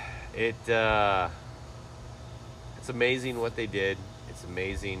it's amazing what they did. It's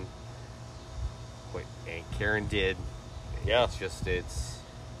amazing what Aunt Karen did. Yeah.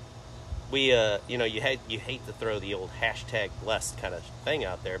 We, you hate to throw the old #blessed kind of thing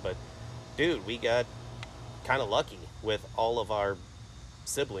out there, but dude, we got kind of lucky with all of our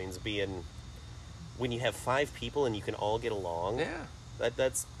siblings being, when you have 5 people and you can all get along. Yeah.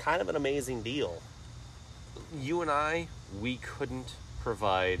 That's kind of an amazing deal. You and I, we couldn't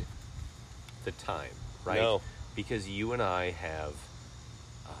provide the time, right? No. Because you and I have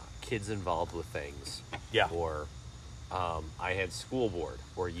kids involved with things. Yeah. Or I had school board,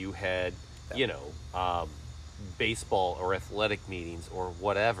 or you had, baseball or athletic meetings or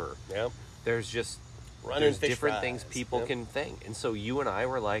whatever. Yep. There's different things people can think. And so you and I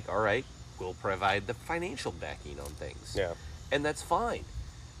were like, all right, we'll provide the financial backing on things. Yeah. And that's fine.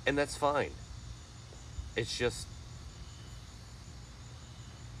 It's just,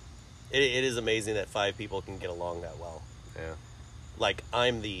 It is amazing that 5 people can get along that well. yeah. Like,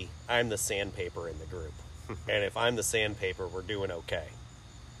 I'm the sandpaper in the group. And if I'm the sandpaper, we're doing okay.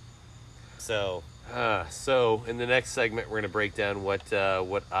 So, So in the next segment, we're going to break down what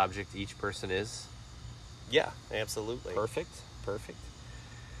object each person is. yeah, absolutely. Perfect.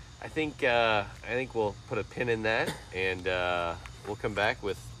 I think we'll put a pin in that, and we'll come back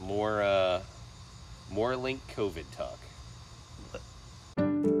with more Link COVID talk.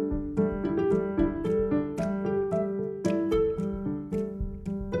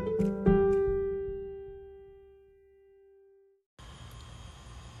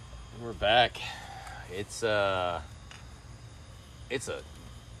 We're back. It's a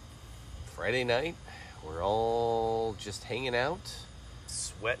Friday night. We're all just hanging out,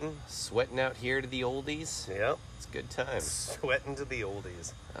 sweating out here to the oldies. Yep. It's a good time. Sweating to the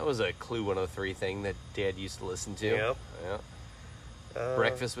oldies. That was a Clue 103 thing that Dad used to listen to. Yep. Yeah.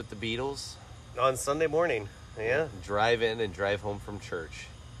 Breakfast with the Beatles. On Sunday morning. Yeah. Drive in and drive home from church.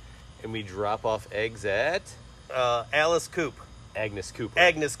 And we drop off eggs at Alice Coop. Agnes Cooper.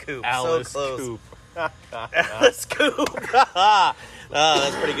 Agnes Coop. Alice so close. Coop. Alice Coop.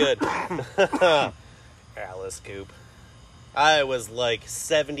 That's pretty good. Alice Coop. I was like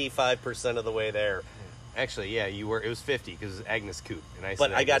 75% of the way there. Actually, yeah, you were. It was 50 because it was Agnes Coop, and I said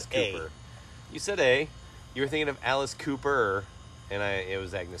But I Agnes got A. Cooper. You said A. You were thinking of Alice Cooper, and it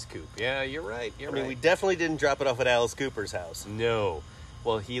was Agnes Coop. Yeah, you're right. I mean, we definitely didn't drop it off at Alice Cooper's house. No.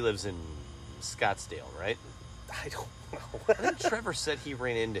 Well, he lives in Scottsdale, right? I don't know. I think Trevor said he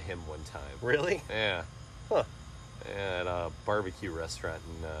ran into him one time. Really? Yeah. Huh. At a barbecue restaurant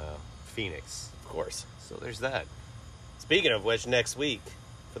in Phoenix. Of course. So there's that. Speaking of which, next week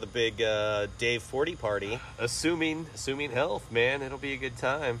for the big Dave 40 party, Assuming health, man, it'll be a good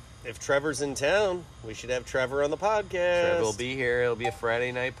time. if Trevor's in town, we should have Trevor on the podcast. Trevor will be here. It'll be a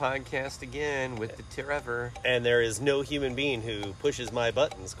Friday night podcast again with the Trevor. And there is no human being who pushes my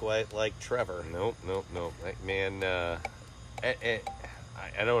buttons quite like Trevor. Nope. That man, I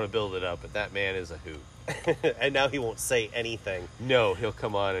don't want to build it up, but that man is a hoot. And now he won't say anything. No, he'll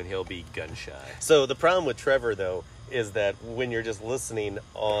come on and he'll be gun shy. So the problem with Trevor, though, is that when you're just listening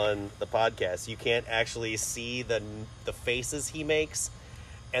on the podcast, you can't actually see the faces he makes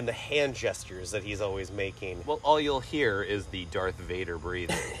and the hand gestures that he's always making. Well, all you'll hear is the Darth Vader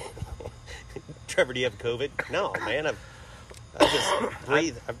breathing. Trevor, do you have COVID? No, man. I just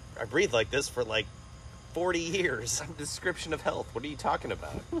breathe. I breathe like this for like 40 years. Description of health. What are you talking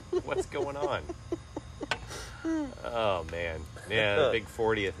about? What's going on? Oh, man. Yeah, the big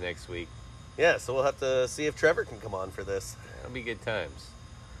 40th next week. Yeah, so we'll have to see if Trevor can come on for this. That'll be good times.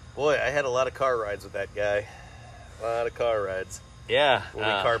 Boy, I had a lot of car rides with that guy. A lot of car rides. Yeah. When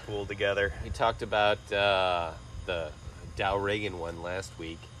we carpooled together. We talked about the Dow Reagan one last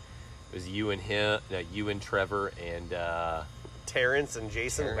week. It was you and him, you and Trevor, and Terrence and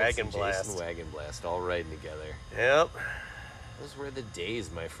Jason Wagon Blast. Jason Wagon Blast, all riding together. Yep. Those were the days,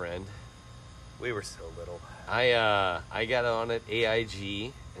 my friend. We were so little. I got on at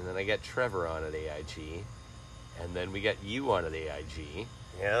AIG, and then I got Trevor on at AIG, and then we got you on at AIG,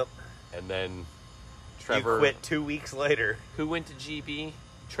 Yep. and then Trevor You quit 2 weeks later. Who went to GB?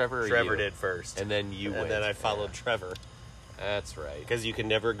 Trevor or Trevor you? did first. And then you went. And then I followed Trevor. That's right. Because you can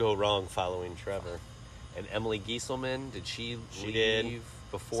never go wrong following Trevor. And Emily Gieselman, did she leave did.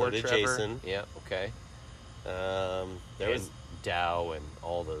 before So did Trevor? Jason. Yeah, okay. There And was Dow and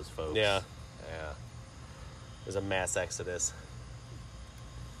all those folks. Yeah. Yeah. there's a mass exodus.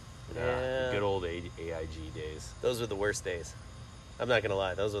 Good old AIG days. Those were the worst days. I'm not gonna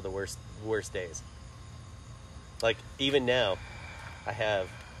lie, those were the worst days. Like, even now, I have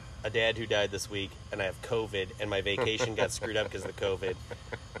a dad who died this week, and I have COVID, and my vacation got screwed up because of the COVID,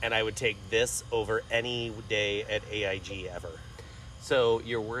 and I would take this over any day at AIG ever. So,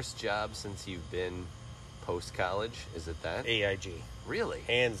 your worst job since you've been post-college, is it that? AIG. Really?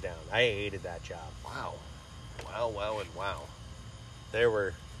 Hands down. I hated that job. Wow. Wow. There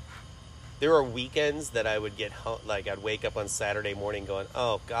were weekends that I would get home, like I'd wake up on Saturday morning going,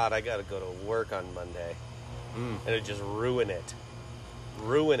 oh God, I gotta go to work on Monday. And it'd just ruin it.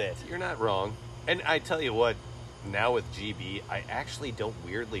 You're not wrong. And I tell you what, now with GB, I actually don't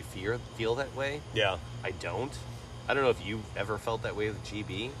weirdly feel that way. Yeah. I don't. I don't know if you've ever felt that way with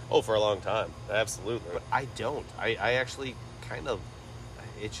GB, Oh, for a long time. Absolutely. but I don't. I actually kind of,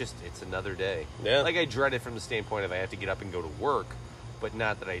 it's another day. Yeah. Like I dread it from the standpoint of I have to get up and go to work, but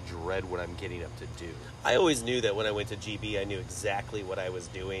not that I dread what I'm getting up to do. I always knew that when I went to GB, I knew exactly what I was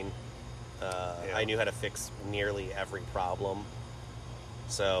doing. I knew how to fix nearly every problem.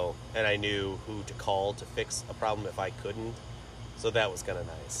 So, and I knew who to call to fix a problem if I couldn't. So that was kind of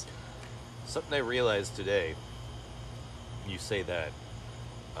nice. Something I realized today, you say that,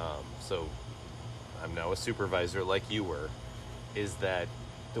 so I'm now a supervisor like you were, is that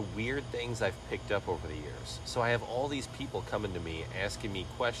the weird things I've picked up over the years. So I have all these people coming to me asking me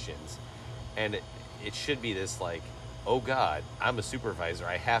questions, and it should be this like, oh God, I'm a supervisor,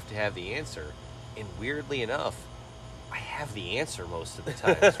 I have to have the answer. And weirdly enough, I have the answer most of the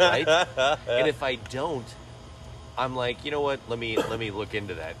times, right? And if I don't, I'm like, you know what, let me look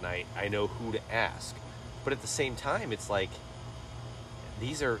into that, and I know who to ask. But at the same time, it's like,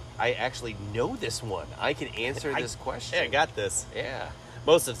 I actually know this one. I can answer this question. Yeah, I got this. Yeah.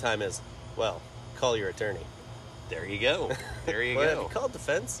 Most of the time is, well, call your attorney. There you go. There you Well, go. have you called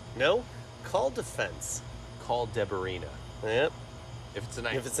defense? No? Call defense. Call Deborina. Yep. If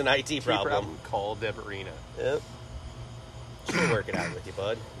it's an IT problem. call Deborina. Yep. She'll work it out with you,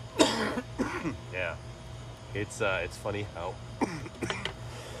 bud. Yeah. It's funny how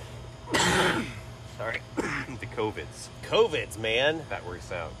sorry. The COVIDs, man. that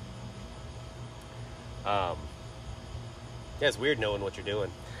works out. Yeah, it's weird knowing what you're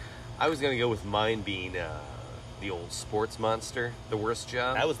doing. I was gonna go with mine being the old sports monster, the worst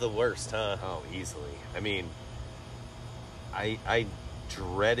job. That was the worst, huh? Oh, easily. I mean, I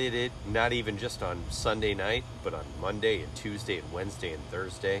dreaded it, not even just on Sunday night, but on Monday and Tuesday and Wednesday and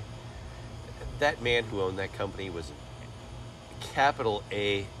Thursday. That man who owned that company was capital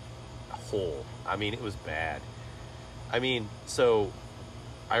A hole. I mean, it was bad. I mean, so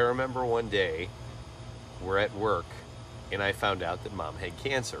I remember one day we're at work and I found out that Mom had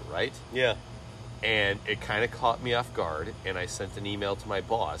cancer, right? Yeah. And it kind of caught me off guard, and I sent an email to my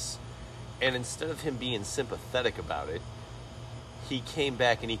boss, and instead of him being sympathetic about it, he came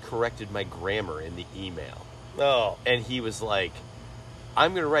back and he corrected my grammar in the email. Oh. And he was like,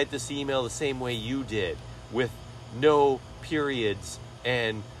 I'm going to write this email the same way you did, with no periods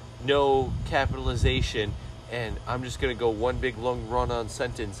and no capitalization, and I'm just going to go one big long run-on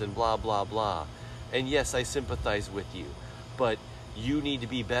sentence and blah, blah, blah. And yes, I sympathize with you, but you need to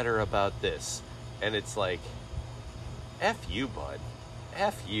be better about this. And it's like, F you, bud.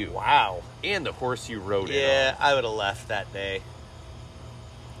 F you. Wow. And the horse you rode in Yeah, on. I would have left that day.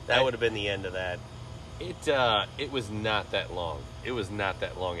 That would have been the end of that. It was not that long. It was not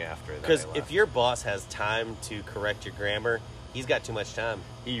that long after that. Because I left. if your boss has time to correct your grammar, he's got too much time.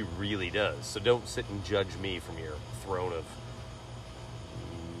 He really does. So don't sit and judge me from your throne of...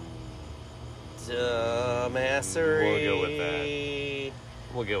 Dumbassery. We'll go with that.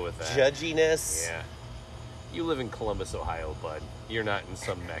 We'll go with that. Judginess. Yeah. You live in Columbus, Ohio, bud. You're not in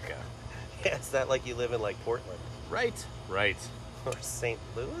some mecca. Yeah, it's not like you live in, like, Portland. Right? Right. Or St.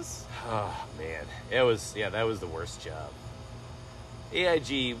 Louis? Oh, man. That was the worst job.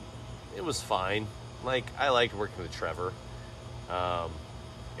 AIG, it was fine. Like, I liked working with Trevor.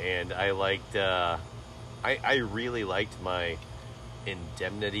 And I liked, I really liked my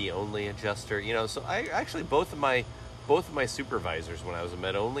indemnity only adjuster. You know, so I actually, both of my supervisors when I was a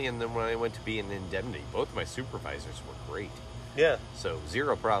med only, and then when I went to be an indemnity, both of my supervisors were great. Yeah. So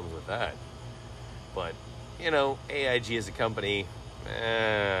zero problems with that. But, you know, AIG as a company,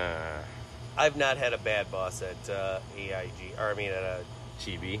 I've not had a bad boss at AIG, or I mean at a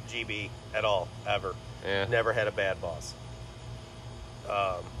GB. GB at all, ever. Yeah. Never had a bad boss.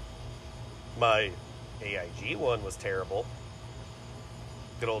 My AIG one was terrible.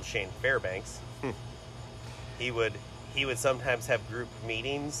 Good old Shane Fairbanks. He would sometimes have group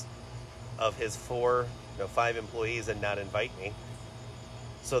meetings of his 5 employees and not invite me.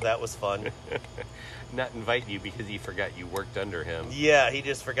 So that was fun. Not invite you because he forgot you worked under him. Yeah, he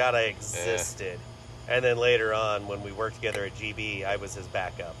just forgot I existed. And then later on, when we worked together at GB, I was his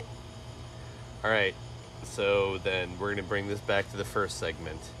backup. All right, so then we're going to bring this back to the first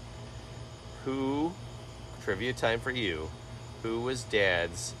segment. Trivia time for you, who was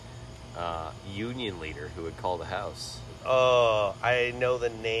Dad's union leader who would call the house? Oh, I know the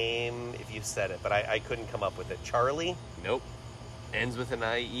name if you said it, but I couldn't come up with it. Charlie? Nope. Ends with an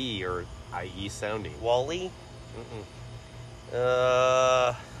IE or IE sounding. Wally? Mm-mm.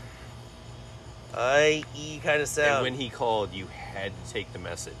 IE kind of sound. And when he called, you had to take the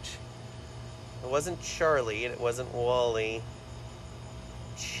message. It wasn't Charlie, and it wasn't Wally.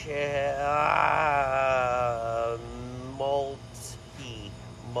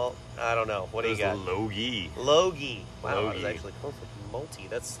 I don't know. What do you got? Logie. Logie. Wow, I was Logie. actually close with multi.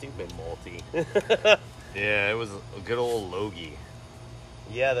 That's stupid. Multi. Yeah, it was a good old Logie.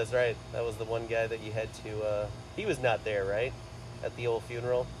 Yeah, that's right. That was the one guy that you had to... he was not there, right? At the old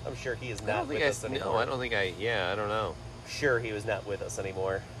funeral? I'm sure he is not with us anymore. No, I don't think I don't know. sure he was not with us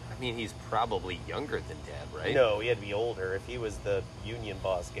anymore. I mean, he's probably younger than Dad, right? No, he had to be older. If he was the union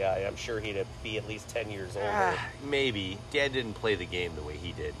boss guy, I'm sure he'd be at least 10 years older. Maybe. Dad didn't play the game the way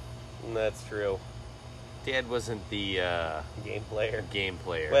he did. That's true. Dad wasn't the Game player. game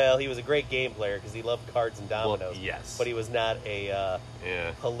player. Well, he was a great game player because he loved cards and dominoes. Well, yes. But he was not a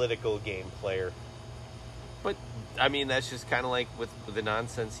Yeah. political game player. But, I mean, that's just kind of like with the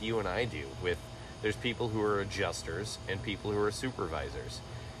nonsense you and I do. There's people who are adjusters and people who are supervisors.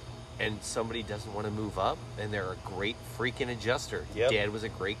 And somebody doesn't want to move up, and they're a great freaking adjuster. Yep. Dad was a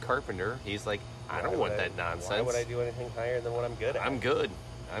great carpenter. He's like, I don't want that nonsense. Why would I do anything higher than what I'm good at? I'm good.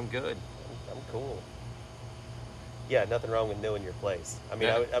 I'm good. I'm cool. Yeah, nothing wrong with knowing your place. I mean,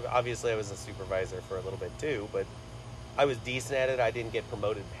 Yeah. obviously I was a supervisor for a little bit too, but I was decent at it. I didn't get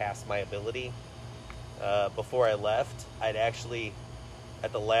promoted past my ability. Before I left, I'd actually,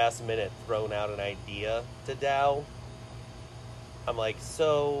 at the last minute, thrown out an idea to Dow. I'm like,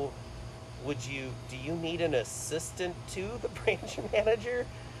 so, do you need an assistant to the branch manager?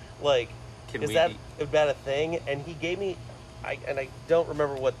 Like, is that a thing? And he gave me, I don't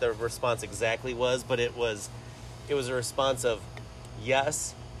remember what the response exactly was, but it was a response of,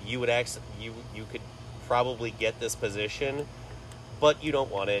 yes, you could probably get this position, but you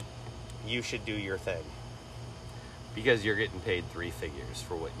don't want it. You should do your thing. Because you're getting paid 3 figures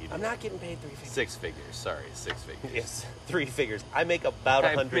for what you do. I'm not getting paid 3 figures. 6 figures. Sorry, 6 figures. Yes, 3 figures. I make about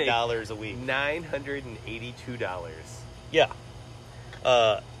 $100 a week. $982. Yeah.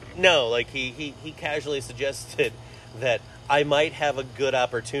 No, like he casually suggested that I might have a good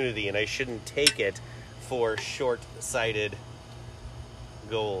opportunity and I shouldn't take it for short-sighted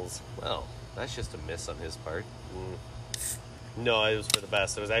goals. Well, that's just a miss on his part. No, it was for the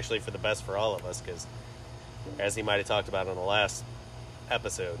best. It was actually for the best for all of us because, as he might have talked about on the last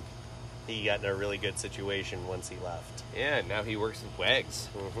episode, he got in a really good situation once he left. Yeah, now he works at Wags.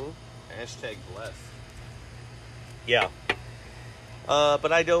 Mm-hmm. Hashtag blessed. Yeah.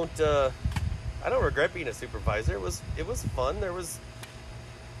 But I don't regret being a supervisor. It was fun. There was,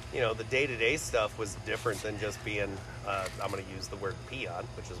 the day-to-day stuff was different than just being, I'm going to use the word peon,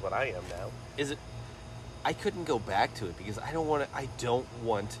 which is what I am now. Is it? I couldn't go back to it because I don't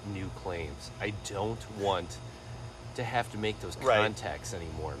want new claims. I don't want to have to make those contacts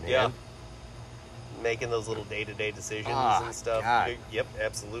anymore, man. Yeah. Making those little day-to-day decisions and stuff. God. Yep,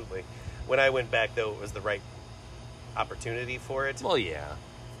 absolutely. When I went back, though, it was the right opportunity for it. Well, yeah.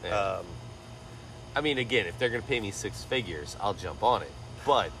 I mean, again, if they're going to pay me 6 figures, I'll jump on it.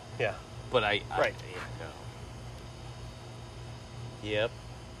 But yeah. But I Right. no. Yep.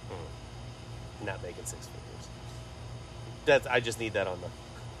 Not making 6 figures. I just need that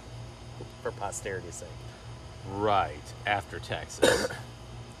for posterity's sake. Right. After taxes.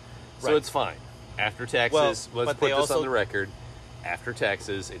 So Right. it's fine. After taxes, Well, let's but put they this on also- the record. After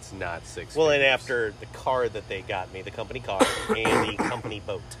taxes, it's not 6 Well, and figures. after the car that they got me, the company car and the company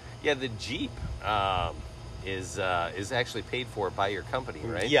boat. Yeah, the Jeep is actually paid for by your company,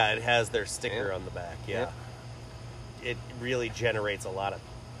 right? Yeah, it has their sticker Yeah. on the back. Yeah. It really generates a lot of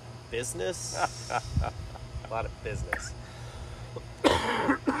business. A lot of business.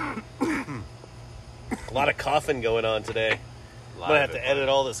 A lot of coughing going on today. I'm going to have to edit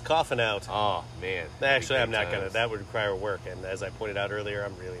all this coughing out. Oh, man. Actually, I'm not Good going to. times. That would require work. And as I pointed out earlier,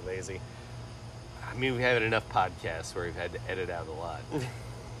 I'm really lazy. I mean, we've had enough podcasts where we've had to edit out a lot.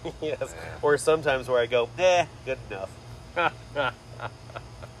 Yes. Yeah. Or sometimes where I go, good enough.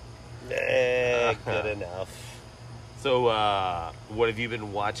 Good enough. So, what have you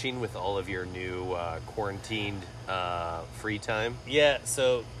been watching with all of your new quarantined free time? Yeah,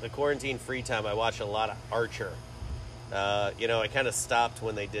 so the quarantine free time, I watch a lot of Archer. I kind of stopped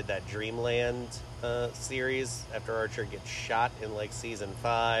when they did that Dreamland series after Archer gets shot in like season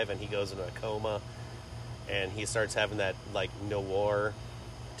 5 and he goes into a coma and he starts having that like noir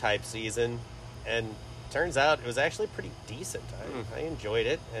type season. And turns out it was actually pretty decent. I enjoyed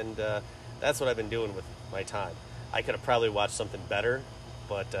it, and that's what I've been doing with my time. I could have probably watched something better,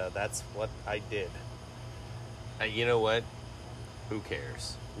 but that's what I did. You know what? Who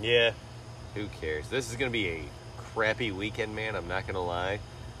cares? Yeah. Who cares? This is going to be a crappy weekend, man. I'm not going to lie.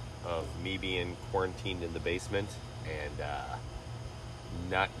 Of me being quarantined in the basement and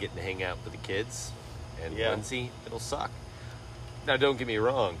not getting to hang out with the kids and Yeah. Lindsay. It'll suck. Now, don't get me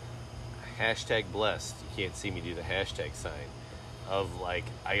wrong. Hashtag blessed. You can't see me do the hashtag sign of like,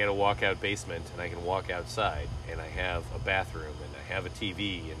 I got a walkout basement and I can walk outside and I have a bathroom and I have a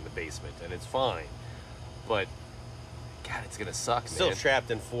TV in the basement and it's fine. But, God, it's going to suck, Still man. trapped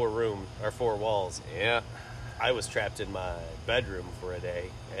in 4 walls. Yeah. I was trapped in my bedroom for a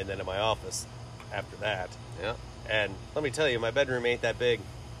day, and then in my office after that. Yeah. And let me tell you, my bedroom ain't that big.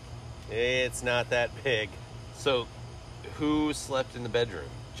 It's not that big. So, who slept in the bedroom?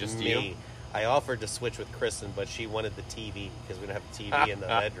 Just Me. you? I offered to switch with Kristen, but she wanted the TV because we don't have a TV in the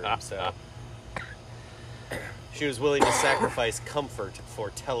bedroom. So she was willing to sacrifice comfort for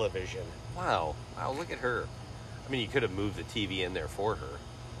television. Wow. Wow, look at her. I mean, you could have moved the TV in there for her.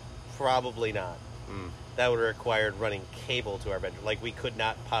 Probably not. Mm. That would have required running cable to our bedroom. Like, we could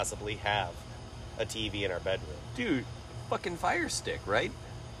not possibly have a TV in our bedroom. Dude, fucking Fire Stick, right?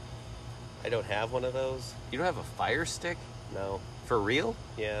 I don't have one of those. You don't have a Fire Stick? No. For real?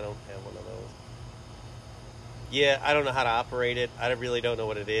 Yeah, I don't have one of those. Yeah, I don't know how to operate it. I really don't know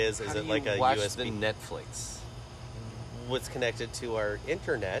what it is. Is How it do like you a watch USB? the Netflix? What's connected to our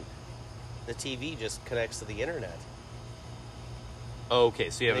internet? The TV just connects to the internet. Oh, okay,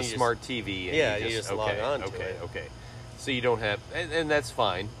 so you have And a you smart TV. And yeah, you you just log on to it. Okay. So you don't have, and that's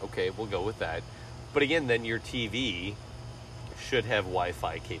fine. Okay, we'll go with that. But again, then your TV should have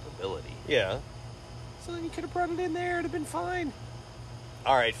Wi-Fi capability. Yeah. So then you could have brought it in there. It'd have been fine.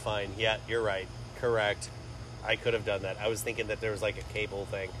 All right, fine. Yeah, you're right. Correct. I could have done that. I was thinking that there was like a cable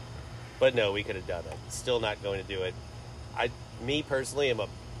thing. But no, we could have done it. Still not going to do it. Me personally am a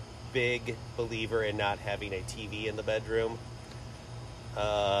big believer in not having a TV in the bedroom.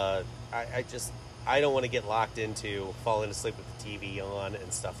 I don't want to get locked into falling asleep with the TV on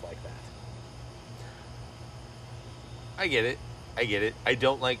and stuff like that. I get it. I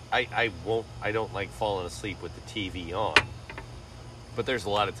don't like falling asleep with the TV on. But there's a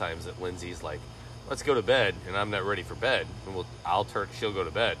lot of times that Lindsay's like, let's go to bed, and I'm not ready for bed. And she'll go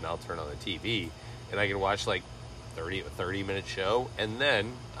to bed, and I'll turn on the TV, and I can watch like a 30-minute show, and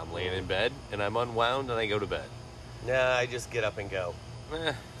then I'm laying in bed, and I'm unwound, and I go to bed. Nah, I just get up and go.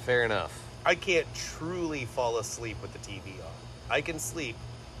 Fair enough. I can't truly fall asleep with the TV on. I can sleep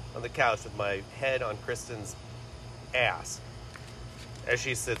on the couch with my head on Kristen's ass as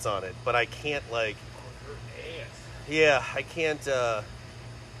she sits on it, but I can't I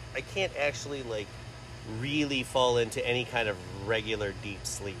can't actually really fall into any kind of regular deep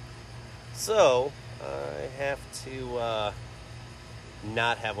sleep. So I have to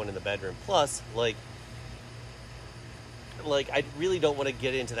not have one in the bedroom. Plus, I really don't want to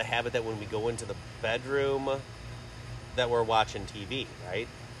get into the habit that when we go into the bedroom that we're watching TV, right?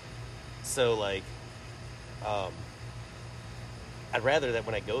 So I'd rather that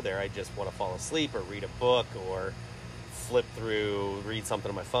when I go there, I just want to fall asleep or read a book or flip through, read something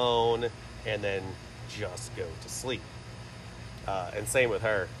on my phone, and then just go to sleep. And same with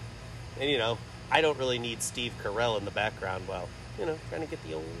her. And, I don't really need Steve Carell in the background while, trying to get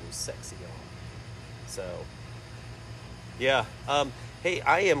the old sexy on. So, yeah. Hey,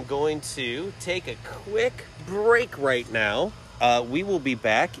 I am going to take a quick break right now. We will be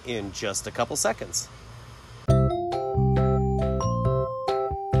back in just a couple seconds.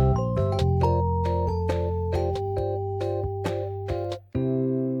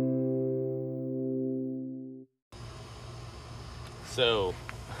 So,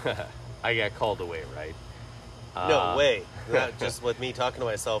 I got called away, right? No way. Not just with me talking to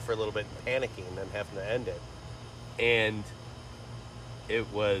myself for a little bit and panicking and then having to end it. And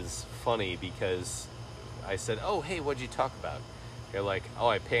it was funny because I said, oh, hey, what'd you talk about? They're like, oh,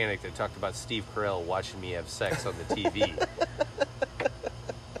 I panicked. I talked about Steve Carell watching me have sex on the TV.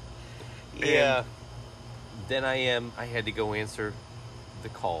 Yeah. And then I had to go answer the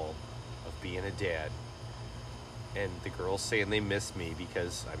call of being a dad. And the girls saying they miss me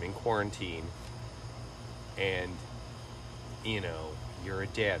because I'm in quarantine. And, you're a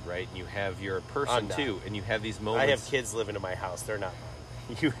dad, right? And you're a person too. And you have these moments. I have kids living in my house. They're not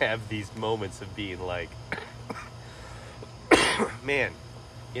mine. You have these moments of being like, man,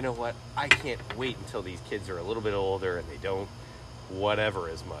 you know what? I can't wait until these kids are a little bit older and they don't whatever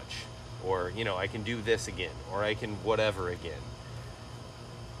as much. Or, I can do this again. Or I can whatever again.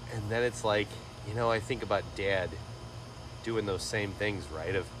 And then it's like, I think about Dad doing those same things,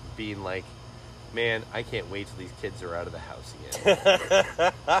 right? Of being like, man, I can't wait till these kids are out of the house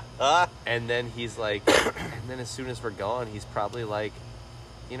again. And then he's like, and then as soon as we're gone, he's probably like,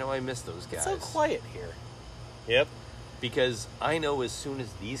 I miss those guys. It's so quiet here. Yep. Because I know as soon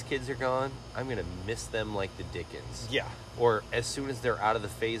as these kids are gone, I'm going to miss them like the Dickens. Yeah. Or as soon as they're out of the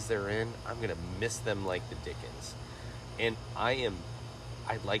phase they're in, I'm going to miss them like the Dickens. And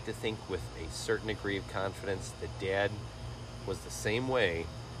I'd like to think with a certain degree of confidence that Dad was the same way,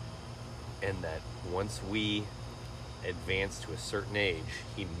 and that once we advanced to a certain age,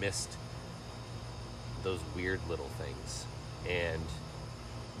 he missed those weird little things. And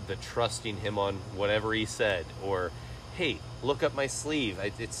the trusting him on whatever he said, or, hey, look up my sleeve.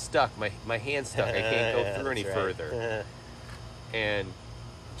 It's stuck. My hand's stuck. I can't go through any That's right. further. And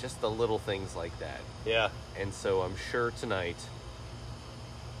just the little things like that. Yeah. And so I'm sure tonight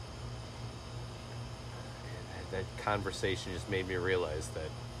that conversation just made me realize that,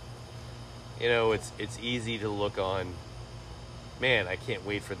 you know, it's easy to look on, man, I can't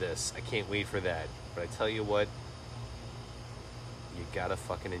wait for this. I can't wait for that. But I tell you what, you gotta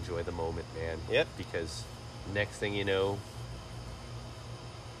fucking enjoy the moment, man. Yep. Because next thing you know,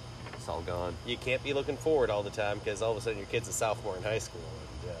 it's all gone. You can't be looking forward all the time because all of a sudden your kid's a sophomore in high school.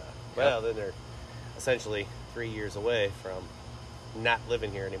 And, well, then they're essentially 3 years away from not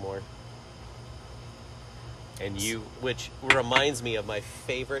living here anymore. And you, Which reminds me of my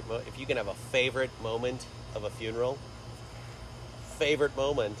favorite, if you can have a favorite moment of a funeral, favorite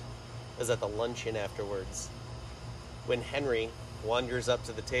moment is at the luncheon afterwards. When Henry wanders up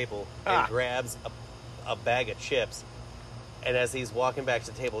to the table and grabs a bag of chips, and as he's walking back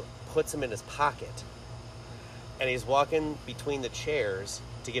to the table, puts them in his pocket. And he's walking between the chairs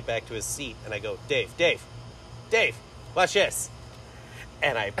to get back to his seat, and I go, Dave, watch this.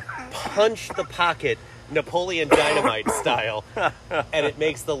 And I punch the pocket Napoleon Dynamite style, and it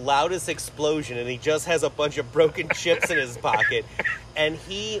makes the loudest explosion, and he just has a bunch of broken chips in his pocket, and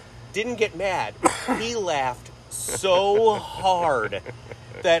he didn't get mad. He laughed so hard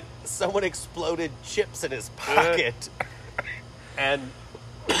that someone exploded chips in his pocket, and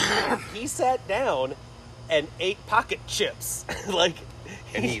he sat down and ate pocket chips.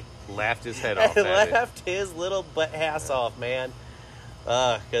 and he laughed his head off and at it. laughed his little ass off, man.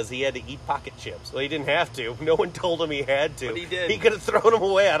 Because he had to eat pocket chips. Well, he didn't have to. No one told him he had to. But he did. He could have thrown them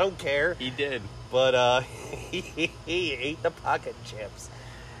away. I don't care. He did. But he ate the pocket chips.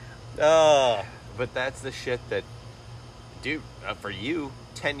 Uh, But that's the shit that, dude, for you,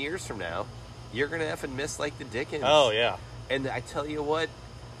 10 years from now, you're going to effing miss like the Dickens. oh, yeah. And I tell you what,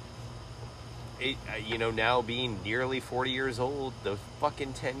 you know, now being nearly 40 years old, those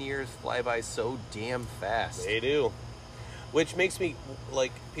fucking 10 years fly by so damn fast. They do. Which makes me,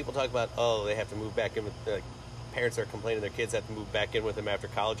 like, people talk about, oh, they have to move back in with, parents are complaining their kids have to move back in with them after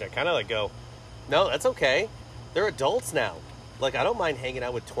college. I kind of, go, no, that's okay. They're adults now. Like, I don't mind hanging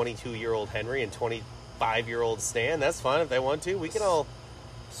out with 22-year-old Henry and 25-year-old Stan. That's fine if they want to. We can all,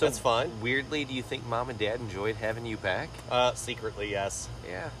 So that's fine. Weirdly, do you think mom and dad enjoyed having you back? Secretly, yes.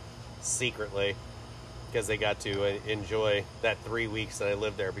 Yeah. Secretly. Because they got to enjoy that 3 weeks that I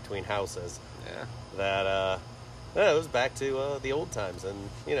lived there between houses. Yeah. That, it was back to the old times. And,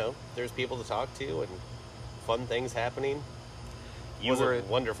 you know, there's people to talk to and fun things happening. You Wasn't were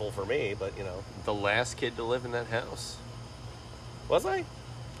wonderful for me, but, you know. the last kid to live in that house. Was I?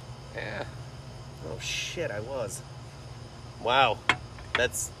 Yeah. Oh, shit, I was. Wow.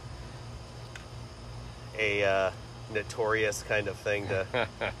 That's a notorious kind of thing to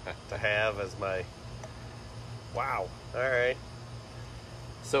have as my... Wow. All right.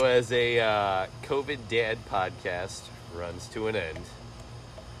 So as a COVID Dad podcast runs to an end,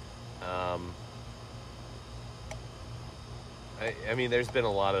 I mean, there's been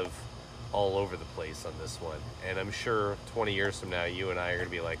a lot of all over the place on this one, and I'm sure 20 years from now, you and I are going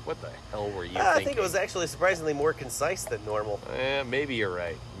to be like, what the hell were you thinking? I think it was actually surprisingly more concise than normal. Maybe you're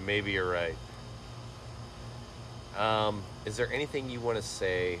right. Maybe you're right. Is there anything you want to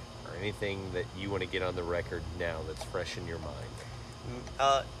say or anything that you want to get on the record now that's fresh in your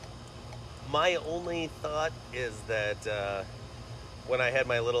mind? My only thought is that when I had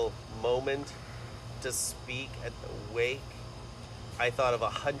my little moment to speak at the wake, I thought of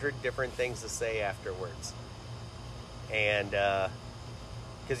 100 different things to say afterwards. And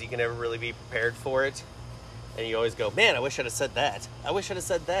because you can never really be prepared for it. And you always go, man, I wish I'd have said that. I wish I'd have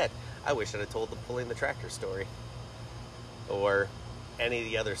said that. I wish I'd have told the pulling the tractor story. Or any of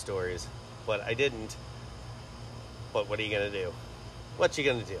the other stories. But I didn't. But what are you going to do? What you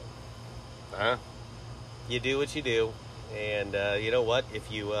going to do? Huh? You do what you do. And you know what?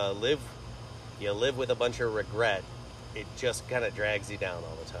 If you live with a bunch of regret, it just kind of drags you down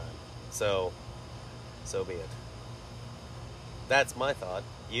all the time. So be it. That's my thought.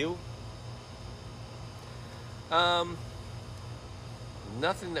 You?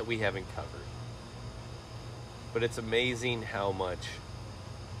 Nothing that we haven't covered. But it's amazing how much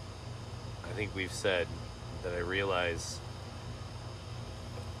I think we've said that I realize,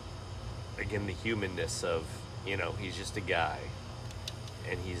 again, the humanness of, you know, he's just a guy.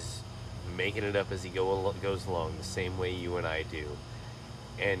 And he's making it up as he goes along, the same way you and I do.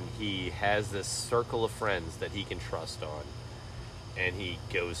 And he has this circle of friends that he can trust on. And he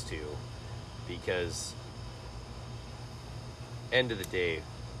goes to. Because, end of the day,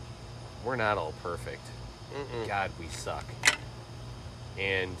 we're not all perfect. God, we suck.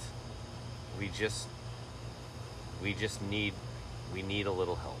 And we need a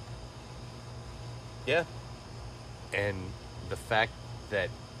little help. Yeah. And the fact that,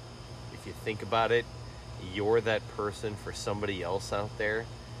 if you think about it, you're that person for somebody else out there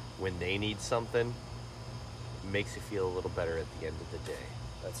when they need something, makes you feel a little better at the end of the day.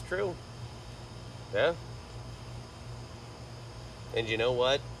 That's true. Yeah. And you know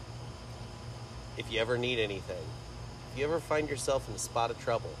what? If you ever need anything, if you ever find yourself in a spot of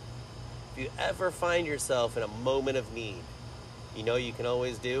trouble, if you ever find yourself in a moment of need, you know you can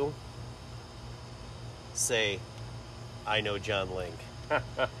always do? Say, I know John Link.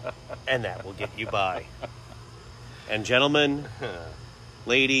 And that will get you by. And gentlemen,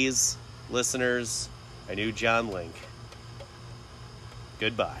 ladies, listeners, I knew John Link.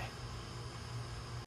 Goodbye.